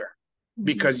dream bigger Mhm.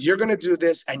 because you're going to do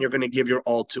this and you're going to give your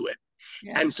all to it.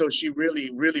 Yeah. And so she really,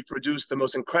 really produced the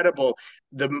most incredible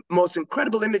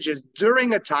images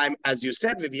during a time, as you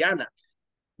said, Viviana,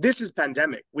 this is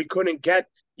pandemic. We couldn't get,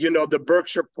 the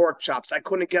Berkshire pork chops. I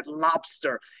couldn't get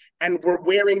lobster. And we're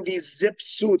wearing these zip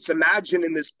suits. Imagine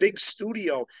in this big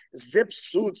studio, zip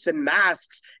suits and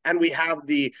masks. And we have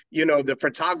the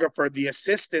photographer, the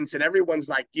assistants, and everyone's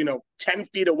like, 10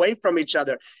 feet away from each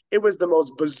other. It was the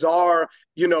most bizarre,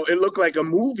 it looked like a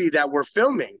movie that we're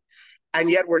filming. And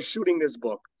yet we're shooting this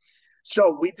book.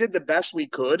 So we did the best we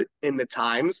could in the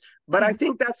times, but I Mhm.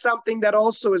 think that's something that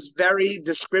also is very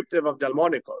descriptive of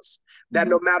Delmonico's, that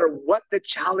no Mhm. matter what the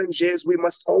challenge is, we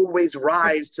must always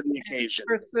rise to the occasion.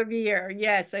 Persevere.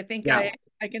 Yes, I think Yeah.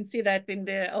 I can see that in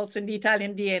the also in the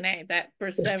Italian DNA, that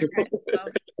perseverance of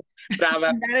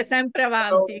Brava. andare sempre So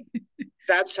avanti.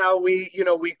 that's how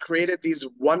we created these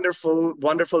wonderful,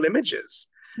 wonderful images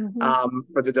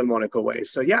Mhm. for the Delmonico Way.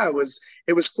 So yeah, it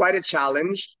was quite a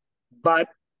challenge, but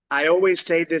I always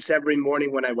say this every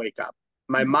morning when I wake up.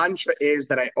 My Mhm. mantra is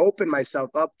that I open myself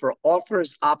up for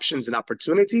offers, options, and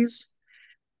opportunities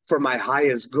for my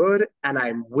highest good, and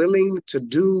I'm willing to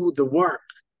do the work.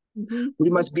 Mhm. We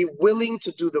must be willing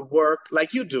to do the work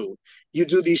like you do. You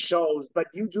do these shows, but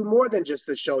you do more than just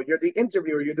the show. You're the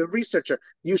interviewer, you're the researcher.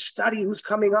 You study who's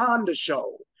coming on the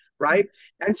show, right?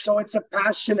 And so it's a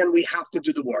passion, and we have to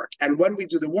do the work. And when we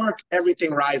do the work,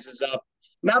 everything rises up,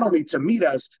 not only to meet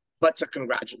us, but to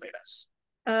congratulate us.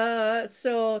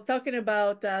 So talking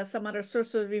about some other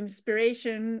source of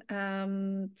inspiration,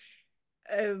 um,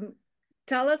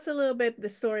 tell us a little bit the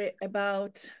story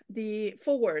about the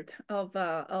forward of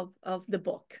the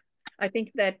book. I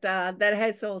think that that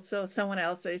has also someone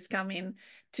else is coming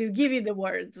to give you the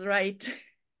words, right?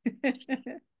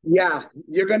 Yeah,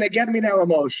 you're going to get me now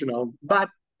emotional, but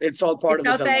it's all part It's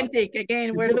of the dilemma. authentic.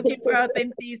 Again, we're looking for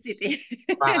authenticity.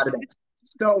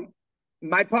 So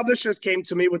my publishers came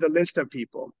to me with a list of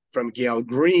people from Gail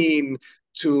Green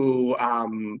to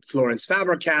Florence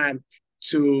Fabricant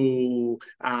to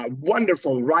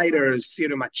wonderful writers,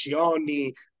 Ciro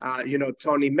Macchioni,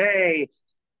 Tony May.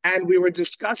 And we were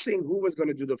discussing who was going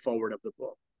to do the forward of the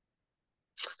book,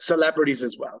 celebrities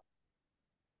as well.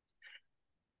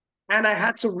 And I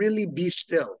had to really be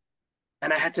still.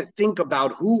 And I had to think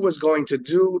about who was going to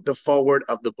do the forward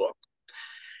of the book.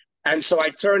 And so I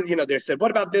turned, they said,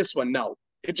 what about this one? No,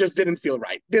 it just didn't feel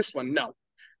right. This one, no.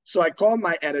 So I called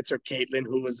my editor, Caitlin,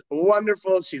 who was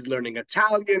wonderful. She's learning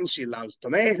Italian. She loves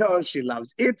tomatoes. She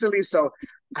loves Italy. So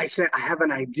I said, I have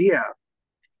an idea.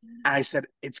 And I said,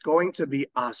 it's going to be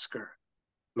Oscar,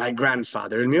 my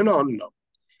grandfather, and you know, no.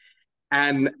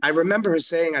 And I remember her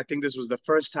saying, I think this was the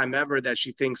first time ever that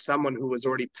she thinks someone who was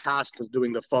already passed was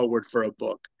doing the forward for a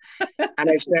book. And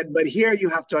I said, but here you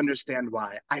have to understand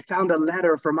why. I found a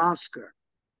letter from Oscar.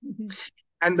 Mhm.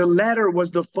 And the letter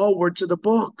was the forward to the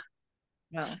book.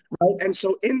 Wow. Right? And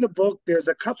so in the book, there's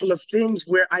a couple of things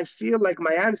where I feel like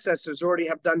my ancestors already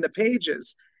have done the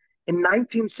pages. In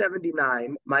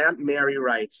 1979, my Aunt Mary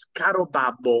writes, Caro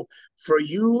Babbo, for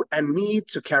you and me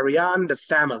to carry on the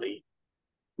family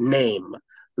name.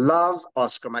 Love,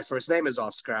 Oscar. My first name is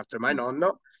Oscar after my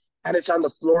nonno. And it's on the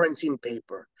Florentine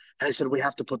paper. And I said, we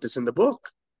have to put this in the book.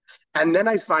 And then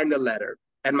I find the letter.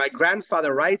 And my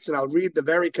grandfather writes, and I'll read the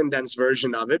very condensed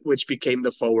version of it, which became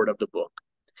the forward of the book.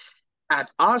 At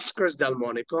Oscar's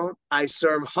Delmonico, I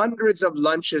serve hundreds of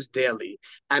lunches daily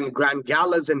and grand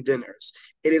galas and dinners.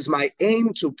 It is my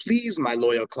aim to please my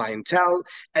loyal clientele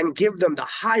and give them the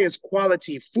highest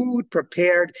quality food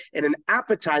prepared in an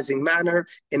appetizing manner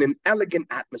in an elegant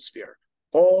atmosphere.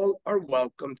 All are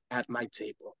welcomed at my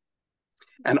table.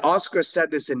 And Oscar said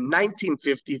this in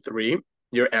 1953,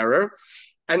 your error.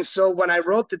 And so when I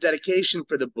wrote the dedication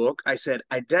for the book, I said,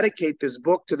 I dedicate this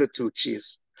book to the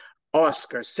Tuccis.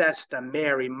 Oscar, Sesta,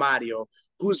 Mary, Mario,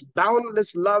 whose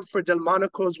boundless love for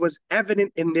Delmonico's was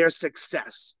evident in their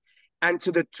success, and to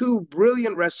the two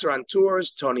brilliant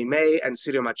restaurateurs, Tony May and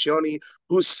Sirio Maccioni,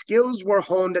 whose skills were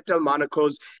honed at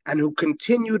Delmonico's and who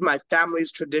continued my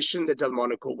family's tradition, the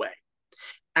Delmonico Way.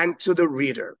 And to the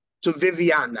reader, to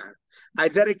Viviana, I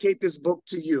dedicate this book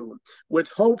to you with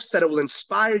hopes that it will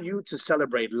inspire you to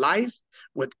celebrate life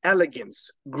with elegance,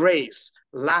 grace,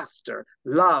 laughter,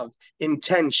 love,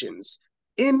 intentions,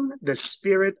 in the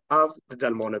spirit of the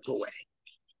Delmonico Way.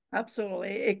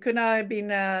 Absolutely, it could not have been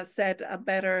said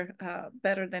better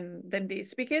than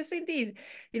this. Because indeed,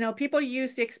 people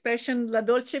use the expression "la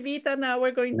dolce vita." Now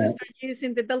we're going to start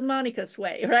using the Delmonico's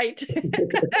way, right?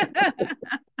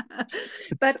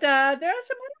 But there are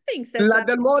some other things that La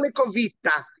Delmonico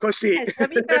Vita, così. yes, la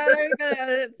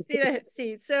vita,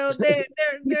 sì. So there are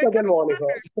Vita a couple of Delmonico.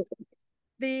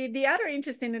 the other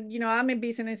interesting, I'm a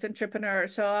business entrepreneur,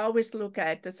 so I always look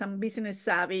at some business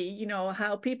savvy,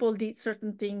 how people did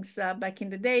certain things back in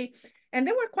the day, and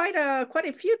there were quite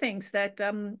a few things that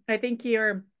I think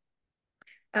your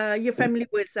family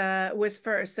was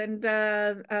first, and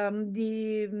the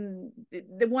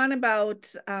one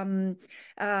about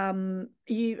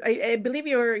I believe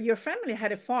your family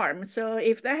had a farm. So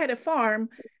if they had a farm,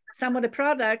 some of the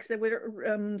products that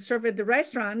were served at the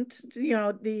restaurant,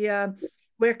 the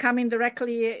we're coming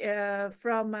directly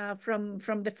from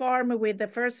the farm with the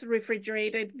first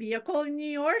refrigerated vehicle in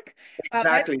New York.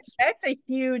 Exactly.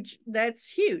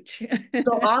 That's huge.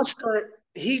 So Oscar,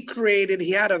 he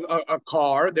had a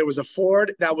car. There was a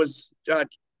Ford that was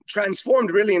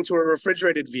transformed really into a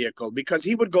refrigerated vehicle because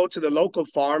he would go to the local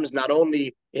farms, not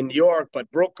only in New York, but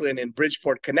Brooklyn and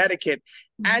Bridgeport, Connecticut,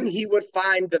 and he would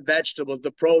find the vegetables, the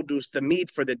produce, the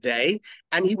meat for the day,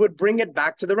 and he would bring it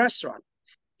back to the restaurant.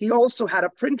 He also had a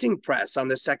printing press on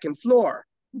the second floor,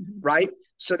 right?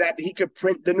 So that he could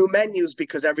print the new menus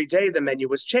because every day the menu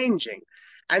was changing.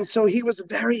 And so he was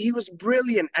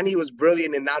brilliant, and he was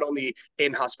brilliant in not only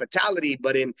in hospitality,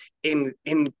 but in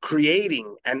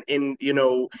creating and in,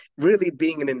 really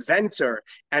being an inventor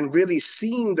and really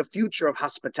seeing the future of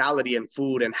hospitality and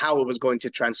food and how it was going to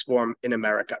transform in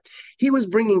America. He was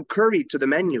bringing curry to the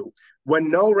menu when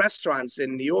no restaurants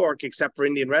in New York, except for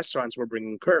Indian restaurants, were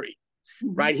bringing curry.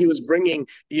 Right, he was bringing,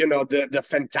 the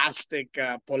fantastic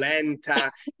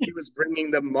polenta. He was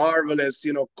bringing the marvelous,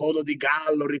 codo di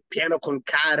gallo, ripieno con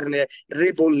carne,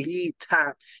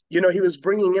 ribollita. He was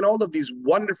bringing in all of these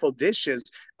wonderful dishes,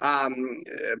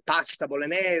 pasta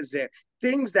bolognese,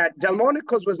 things that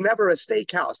Delmonico's was never a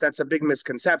steakhouse. That's a big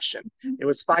misconception. It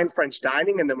was fine French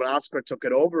dining, and then when Oscar took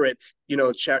it over, it,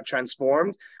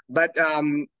 transformed. But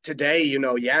today,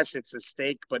 yes, it's a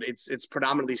steak, but it's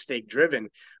predominantly steak driven.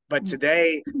 But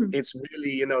today, it's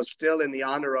really, still in the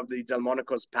honor of the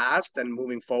Delmonico's past and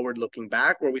moving forward, looking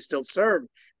back, where we still serve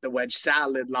the wedge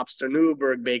salad, lobster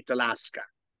Newburgh, baked Alaska.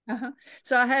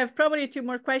 So I have probably two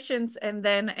more questions and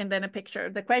then a picture.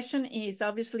 The question is,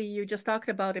 obviously, you just talked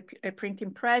about a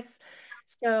printing press.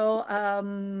 So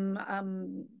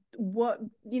what,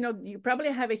 you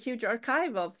probably have a huge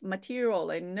archive of material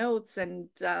and notes and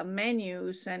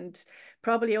menus, and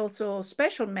probably also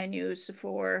special menus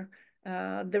for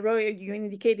the royal. You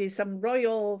indicated some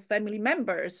royal family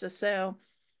members. So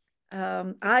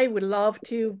I would love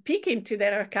to peek into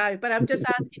that archive, but I'm just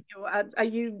asking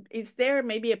you, is there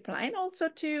maybe a plan also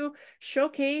to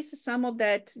showcase some of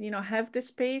that, have the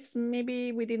space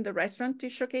maybe within the restaurant to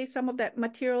showcase some of that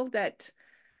material that,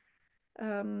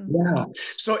 Yeah.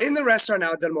 So in the restaurant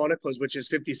now at Delmonico's, which is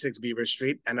 56 Beaver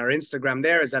Street, and our Instagram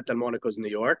there is at Delmonico's New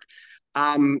York,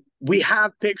 we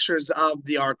have pictures of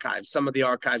the archives, some of the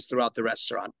archives throughout the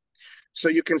restaurant. So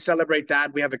you can celebrate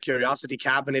that. We have a curiosity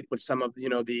cabinet with some of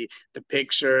the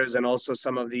pictures, and also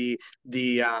some of we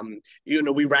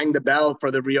rang the bell for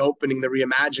the reopening, the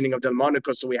reimagining of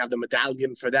Delmonico, so we have the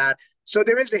medallion for that. So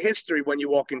there is a history when you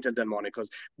walk into Delmonico's.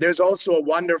 There's also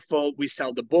we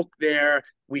sell the book there.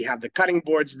 We have the cutting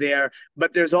boards there,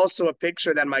 but there's also a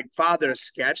picture that my father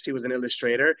sketched. He was an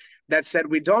illustrator that said,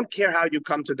 "We don't care how you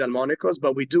come to Delmonico's,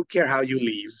 but we do care how you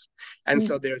leave." And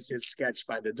so there's his sketch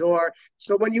by the door.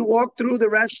 So when you walk through the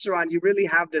restaurant, you really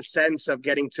have the sense of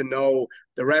getting to know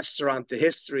the restaurant, the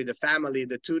history, the family,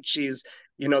 the Tucci's,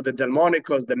 the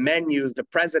Delmonicos, the menus, the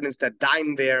presidents that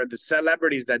dine there, the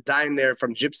celebrities that dine there,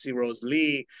 from Gypsy Rose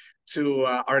Lee to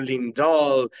Arlene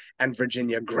Dahl and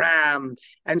Virginia Graham.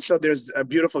 And so there's a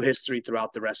beautiful history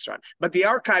throughout the restaurant. But the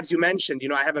archives you mentioned,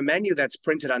 I have a menu that's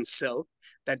printed on silk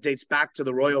that dates back to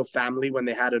the royal family when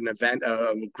they had an event,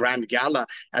 a grand gala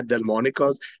at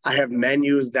Delmonico's. I have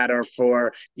menus that are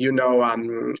for,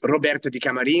 Roberto Di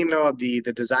Camarino,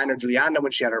 the designer Giuliana,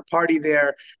 when she had her party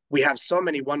there. We have so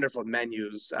many wonderful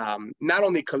menus, not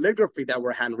only calligraphy that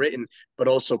were handwritten, but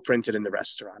also printed in the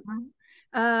restaurant.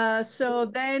 So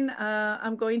then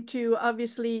I'm going to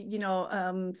obviously,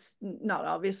 not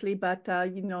obviously, but,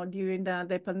 during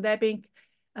the pandemic,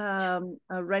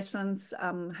 restaurants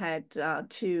had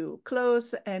to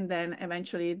close, and then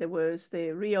eventually there was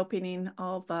the reopening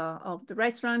of the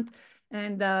restaurant.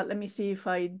 And let me see if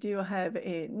I do have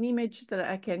an image that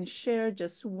I can share.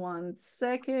 Just 1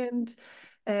 second,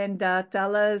 and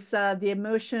tell us the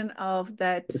emotion of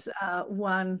that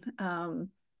one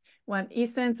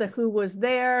instance, who was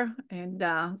there. And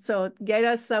so get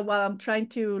us, while I'm trying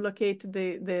to locate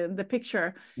the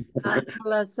picture,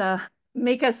 tell us,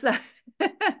 make us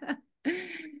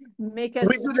make us.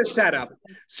 We do the setup.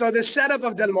 So the setup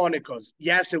of Delmonico's,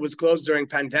 yes, it was closed during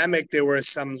pandemic. There were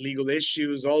some legal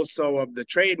issues also of the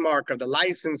trademark, of the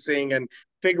licensing, and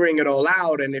figuring it all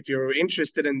out. And if you're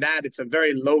interested in that, it's a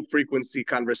very low frequency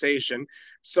conversation.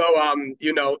 So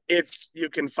you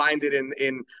can find it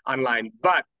in online.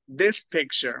 But this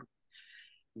picture,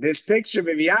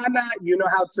 Viviana, you know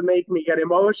how to make me get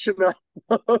emotional.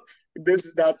 This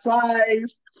is not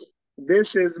twice.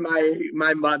 This is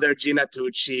my mother, Gina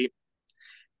Tucci.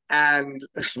 And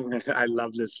I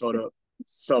love this photo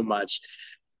so much.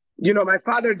 My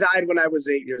father died when I was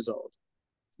 8 years old.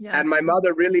 Yes. And my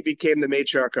mother really became the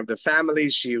matriarch of the family.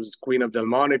 She was queen of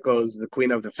Delmonico's, the queen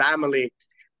of the family.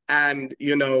 And,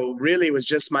 really it was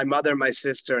just my mother, my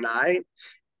sister, and I.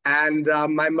 And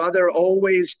my mother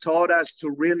always taught us to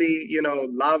really,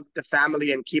 love the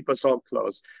family and keep us all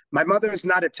close. My mother is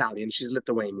not Italian. She's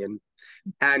Lithuanian.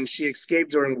 And she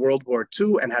escaped during World War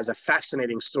II and has a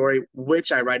fascinating story,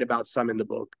 which I write about some in the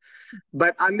book.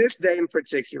 But on this day in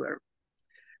particular,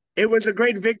 it was a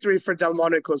great victory for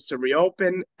Delmonico's to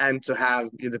reopen and to have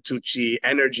the Tucci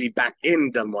energy back in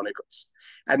Delmonico's.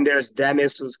 And there's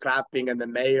Dennis, who's clapping, and the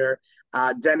mayor.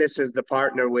 Dennis is the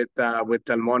partner with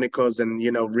Delmonico's, and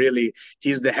really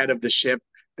he's the head of the ship,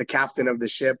 the captain of the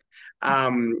ship.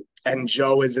 And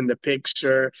Joe is in the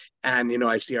picture, and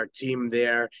I see our team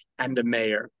there, and the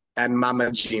mayor and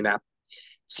Mama Gina.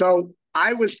 So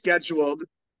I was scheduled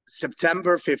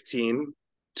September 15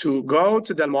 to go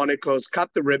to Delmonico's, cut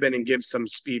the ribbon, and give some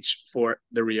speech for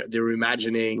the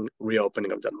reimagining,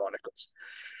 reopening of Delmonico's.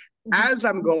 As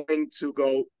I'm going to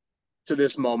go to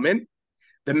this moment,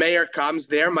 the mayor comes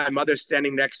there. My mother's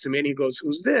standing next to me, and he goes,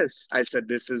 "Who's this?" I said,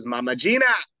 "This is Mama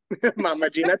Gina,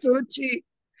 Mama Gina Tucci."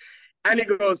 And he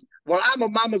goes, "Well, I'm a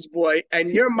mama's boy,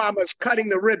 and your mama's cutting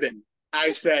the ribbon."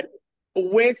 I said,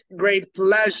 "With great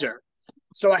pleasure."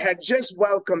 So I had just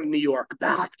welcomed New York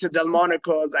back to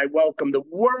Delmonico's. I welcomed the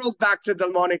world back to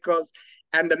Delmonico's.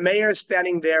 And the mayor's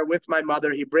standing there with my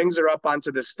mother. He brings her up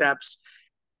onto the steps,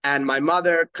 and my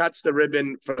mother cuts the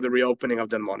ribbon for the reopening of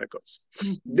Delmonico's.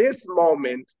 This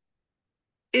moment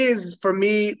is, for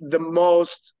me, the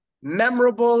most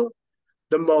memorable,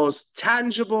 the most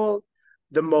tangible,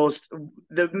 the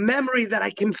memory that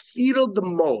I can feel the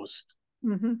most.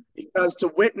 Because to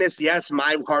witness, yes,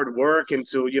 my hard work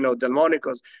into,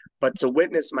 Delmonico's, but to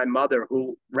witness my mother,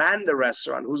 who ran the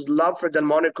restaurant, whose love for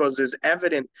Delmonico's is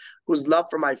evident, whose love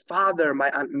for my father,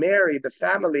 my Aunt Mary, the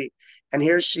family. And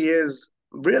here she is,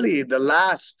 really the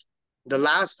last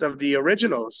of the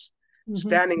originals.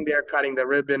 standing there cutting the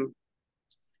ribbon.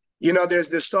 You know, there's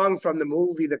this song from the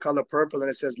movie The Color Purple, and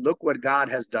it says, "Look what God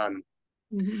has done."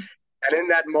 Mm-hmm. And in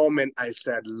that moment, I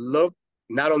said, look,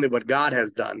 not only what God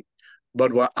has done,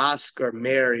 but what Oscar,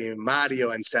 Mary,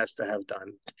 Mario, and Sesta have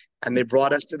done. And they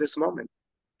brought us to this moment.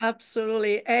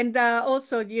 Absolutely. And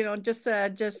also, just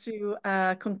to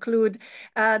conclude,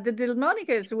 the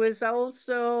Delmonicas was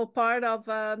also part of,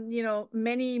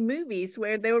 many movies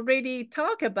where they already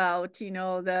talk about,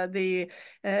 the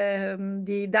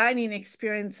dining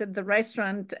experience at the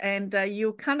restaurant. And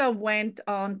you kind of went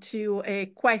on to a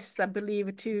quest, I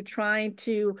believe, to trying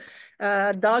to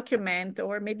document,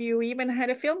 or maybe you even had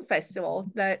a film festival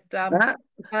that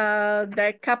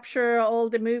capture all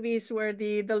the movies where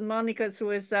the Delmonicas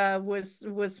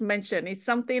was mentioned. It's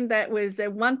something that was a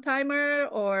one-timer,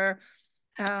 or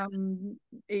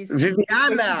is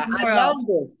Viviana, I more love of.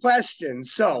 this question.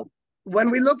 So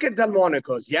when we look at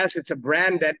Delmonico's, yes, it's a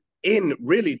brand that in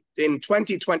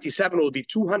 2027 will be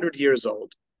 200 years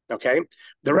old. Okay.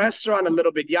 The restaurant a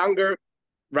little bit younger,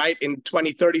 right? In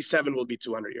 2037 will be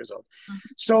 200 years old.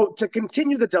 So to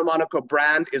continue the Delmonico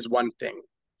brand is one thing,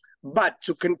 but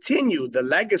to continue the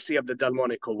legacy of the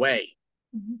Delmonico Way,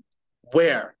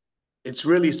 where it's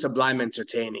really sublime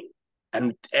entertaining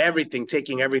and everything,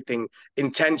 taking everything,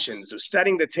 intentions,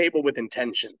 setting the table with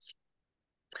intentions.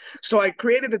 So I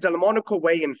created the Delmonico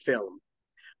Way in film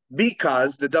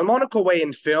because the Delmonico Way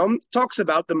in film talks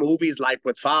about the movies Life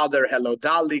with Father, Hello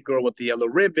Dolly, Girl with the Yellow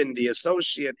Ribbon, The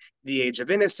Associate, The Age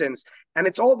of Innocence, and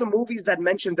it's all the movies that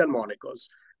mention Delmonico's.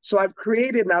 So I've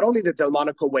created not only the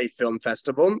Delmonico Way Film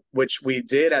Festival, which we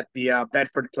did at the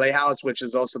Bedford Playhouse, which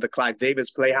is also the Clive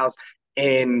Davis Playhouse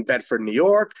in Bedford, New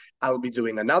York. I'll be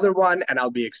doing another one, and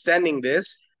I'll be extending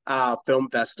this film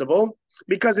festival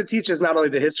because it teaches not only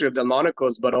the history of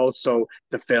Delmonico's, but also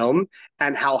the film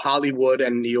and how Hollywood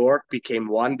and New York became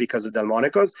one because of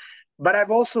Delmonico's. But I've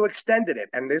also extended it,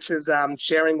 and this is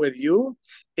sharing with you,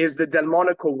 is the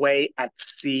Delmonico Way at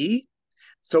Sea.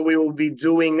 So we will be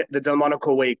doing the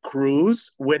Delmonico Way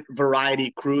cruise with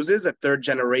Variety Cruises, a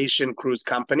third-generation cruise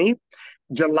company,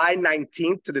 July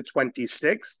 19th to the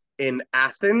 26th in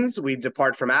Athens. We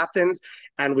depart from Athens,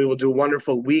 and we will do a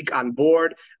wonderful week on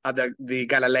board the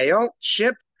Galileo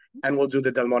ship, and we'll do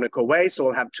the Delmonico Way. So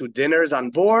we'll have 2 dinners on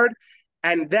board.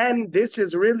 And then this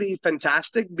is really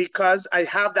fantastic because I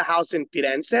have the house in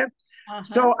Firenze.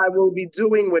 So I will be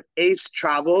doing with Ace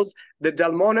Travels the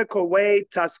Delmonico Way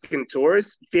Tuscan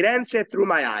tours, Firenze through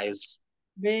my eyes.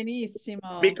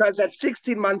 Benissimo. Because at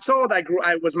 16 months old, I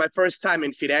was my first time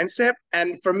in Firenze.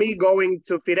 And for me, going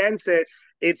to Firenze,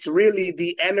 it's really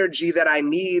the energy that I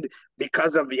need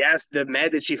because of, yes, the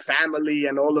Medici family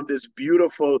and all of this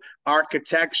beautiful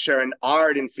architecture and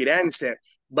art in Firenze,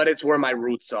 but it's where my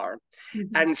roots are.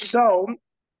 And so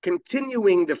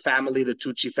continuing the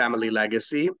Tucci family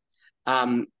legacy,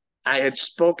 I had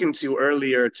spoken to you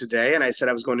earlier today, and I said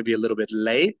I was going to be a little bit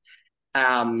late.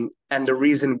 And the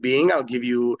reason being, I'll give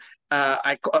you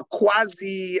a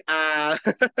quasi, a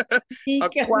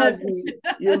quasi,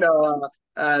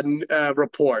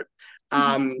 report,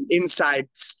 inside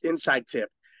tip.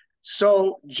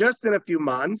 So just in a few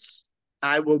months,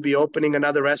 I will be opening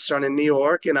another restaurant in New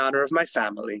York in honor of my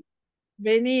family.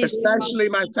 Benissimo. Especially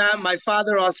my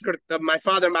father my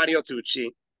father Mario Tucci.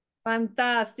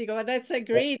 Fantastico. But that's a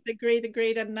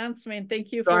great announcement.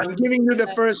 Thank you So for I'm giving you the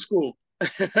that. first scoop.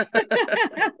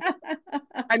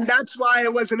 And that's why I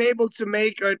wasn't able to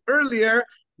make it earlier,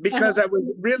 because I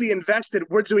was really invested.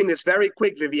 We're doing this very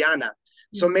quick, Viviana.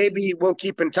 So maybe we'll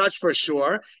keep in touch for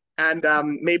sure. And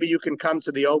maybe you can come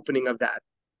to the opening of that.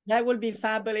 That would be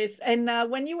fabulous. And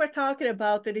when you were talking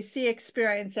about the sea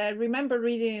experience, I remember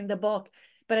reading in the book,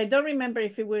 but I don't remember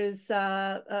if it was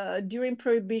during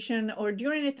Prohibition or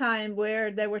during a time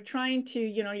where they were trying to,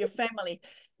 your family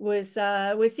was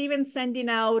even sending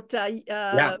out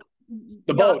the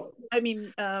boat. I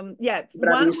mean, one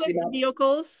was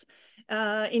vehicles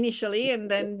initially, and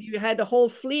then you had a whole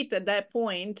fleet at that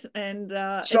point. And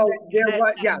so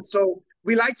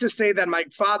we like to say that my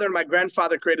father and my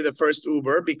grandfather created the first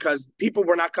Uber because people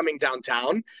were not coming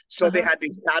downtown. So they had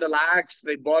these Cadillacs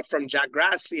they bought from Jack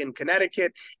Grassi in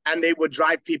Connecticut, and they would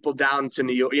drive people down to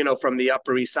New York, from the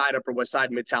Upper East Side, Upper West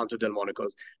Side, Midtown to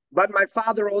Delmonico's. But my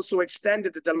father also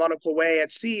extended the Delmonico Way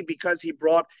at Sea because he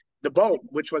brought the boat,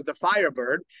 which was the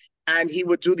Firebird, and he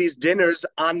would do these dinners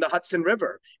on the Hudson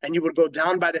River. And you would go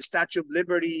down by the Statue of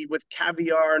Liberty with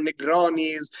caviar,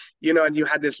 Negronis, and you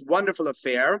had this wonderful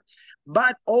affair.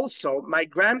 But also, my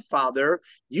grandfather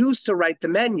used to write the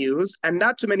menus, and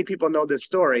not too many people know this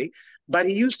story, but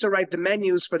he used to write the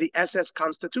menus for the SS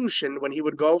Constitution when he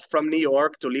would go from New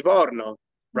York to Livorno,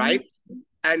 right?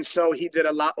 And so he did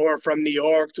a lot, or from New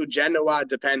York to Genoa,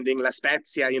 depending, La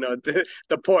Spezia,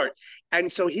 the port.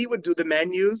 And so he would do the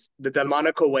menus, the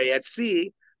Delmonico Way at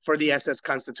sea for the SS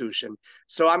Constitution.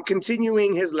 So I'm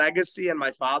continuing his legacy and my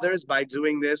father's by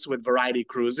doing this with Variety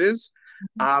Cruises,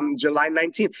 July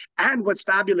 19th. And what's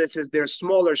fabulous is they're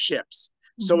smaller ships.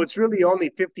 So it's really only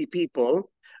 50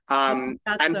 people. And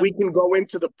we can go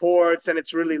into the ports and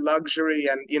it's really luxury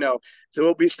and, so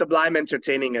it'll be Sublime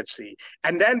Entertaining at sea.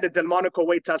 And then the Delmonico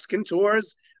Way Tuscan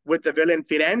tours with the Villa in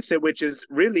Firenze, which is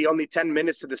really only 10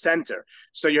 minutes to the center.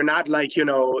 So you're not like, in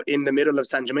the middle of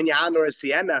San Gimignano or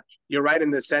Siena, you're right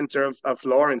in the center of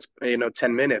Florence,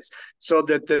 10 minutes. So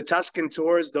the Tuscan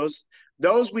tours, those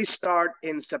we start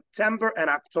in September and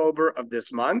October of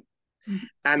this month.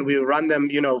 And we run them,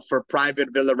 for private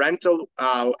villa rental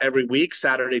every week,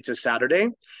 Saturday to Saturday.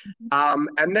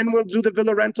 And then we'll do the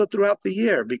villa rental throughout the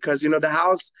year because, the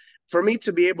house, for me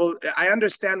to be able, I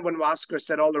understand when Oscar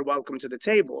said, all are welcome to the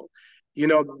table.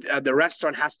 The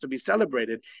restaurant has to be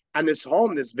celebrated. And this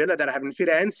home, this villa that I have in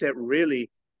Firenze, really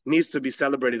needs to be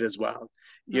celebrated as well.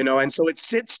 And so it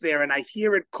sits there and I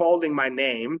hear it calling my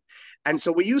name. And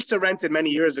so we used to rent it many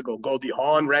years ago. Goldie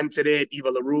Hawn rented it, Eva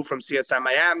LaRue from CSI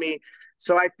Miami.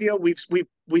 So I feel we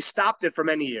stopped it for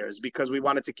many years because we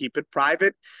wanted to keep it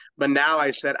private. But now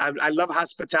I said, I love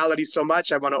hospitality so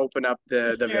much, I want to open up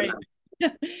the villa.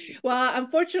 Well,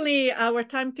 unfortunately, our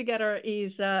time together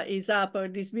is up.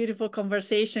 This beautiful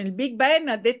conversation. Big Ben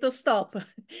ha detto stop. And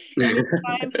it's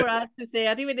time for us to say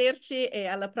arrivederci e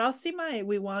alla prossima. And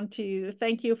we want to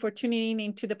thank you for tuning in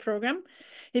into the program.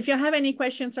 If you have any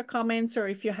questions or comments, or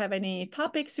if you have any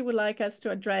topics you would like us to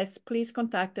address, please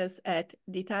contact us at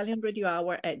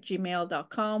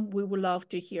theitalianradiohour@gmail.com. We would love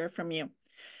to hear from you.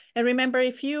 And remember,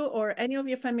 if you or any of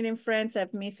your family and friends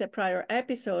have missed a prior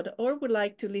episode or would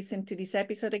like to listen to this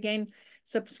episode again,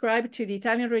 subscribe to the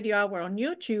Italian Radio Hour on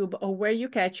YouTube or where you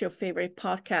catch your favorite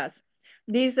podcast.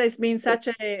 This has been such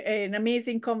an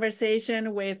amazing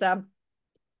conversation with,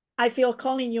 I feel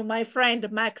calling you my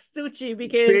friend, Max Tucci,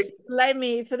 because you led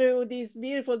me through this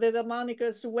beautiful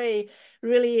Delmonico Way,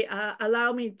 really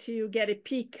allow me to get a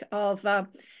peek of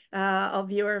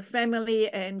your family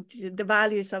and the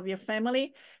values of your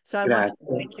family. So I want to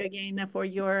thank you again for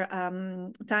your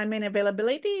time and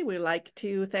availability. We'd like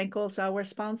to thank also our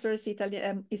sponsors,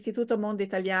 Istituto Mondo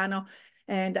Italiano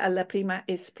and Alla Prima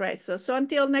Espresso. So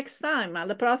until next time,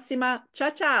 alla prossima,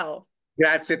 ciao ciao.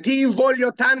 Grazie, ti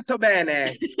voglio tanto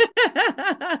bene.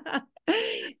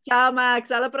 Ciao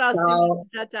Max, alla prossima.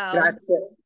 Ciao ciao. Grazie.